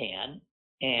bet they can.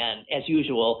 And as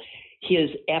usual, his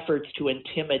efforts to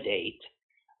intimidate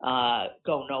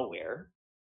go nowhere,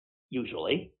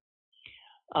 usually.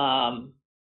 And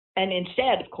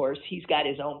instead, of course, he's got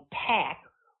his own PAC,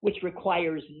 which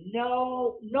requires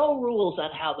no rules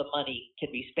on how the money can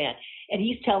be spent. And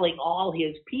he's telling all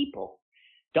his people,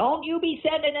 don't you be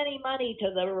sending any money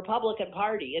to the Republican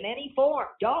Party in any form.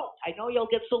 Don't. I know you'll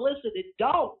get solicited.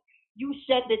 Don't. You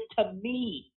send it to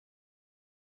me,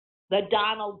 the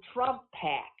Donald Trump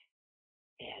PAC.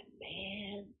 And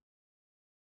man,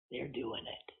 they're doing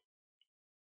it.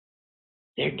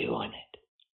 They're doing it.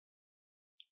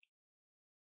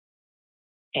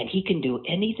 And he can do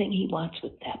anything he wants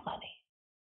with that money.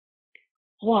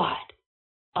 What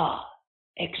a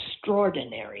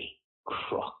extraordinary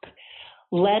crook.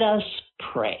 Let us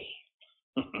pray.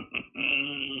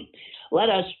 Let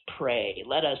us pray.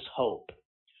 Let us hope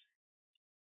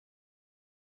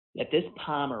that this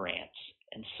Pomerantz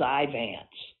and Cy Vance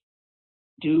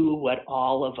do what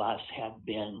all of us have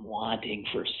been wanting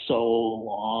for so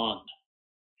long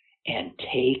and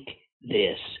take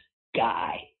this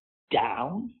guy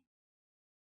down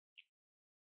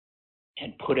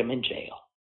and put him in jail,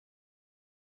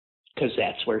 because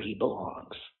that's where he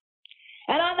belongs.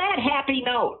 And on that happy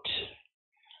note,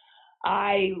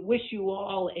 I wish you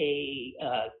all a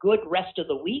good rest of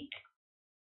the week,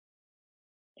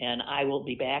 and I will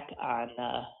be back on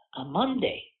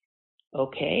Monday.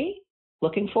 Okay?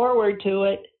 Looking forward to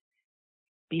it.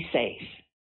 Be safe.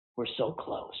 We're so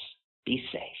close. Be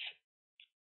safe.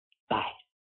 Bye.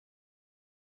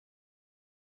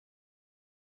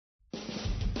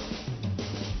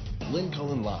 Lynn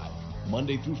Cullen Live,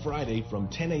 Monday through Friday from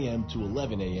 10 a.m. to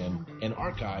 11 a.m. and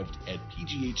archived at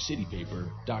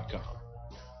pghcitypaper.com.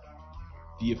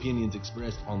 The opinions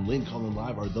expressed on Lynn Cullen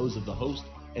Live are those of the host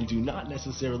and do not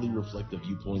necessarily reflect the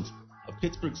viewpoints of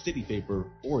Pittsburgh City Paper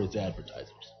or its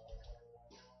advertisers.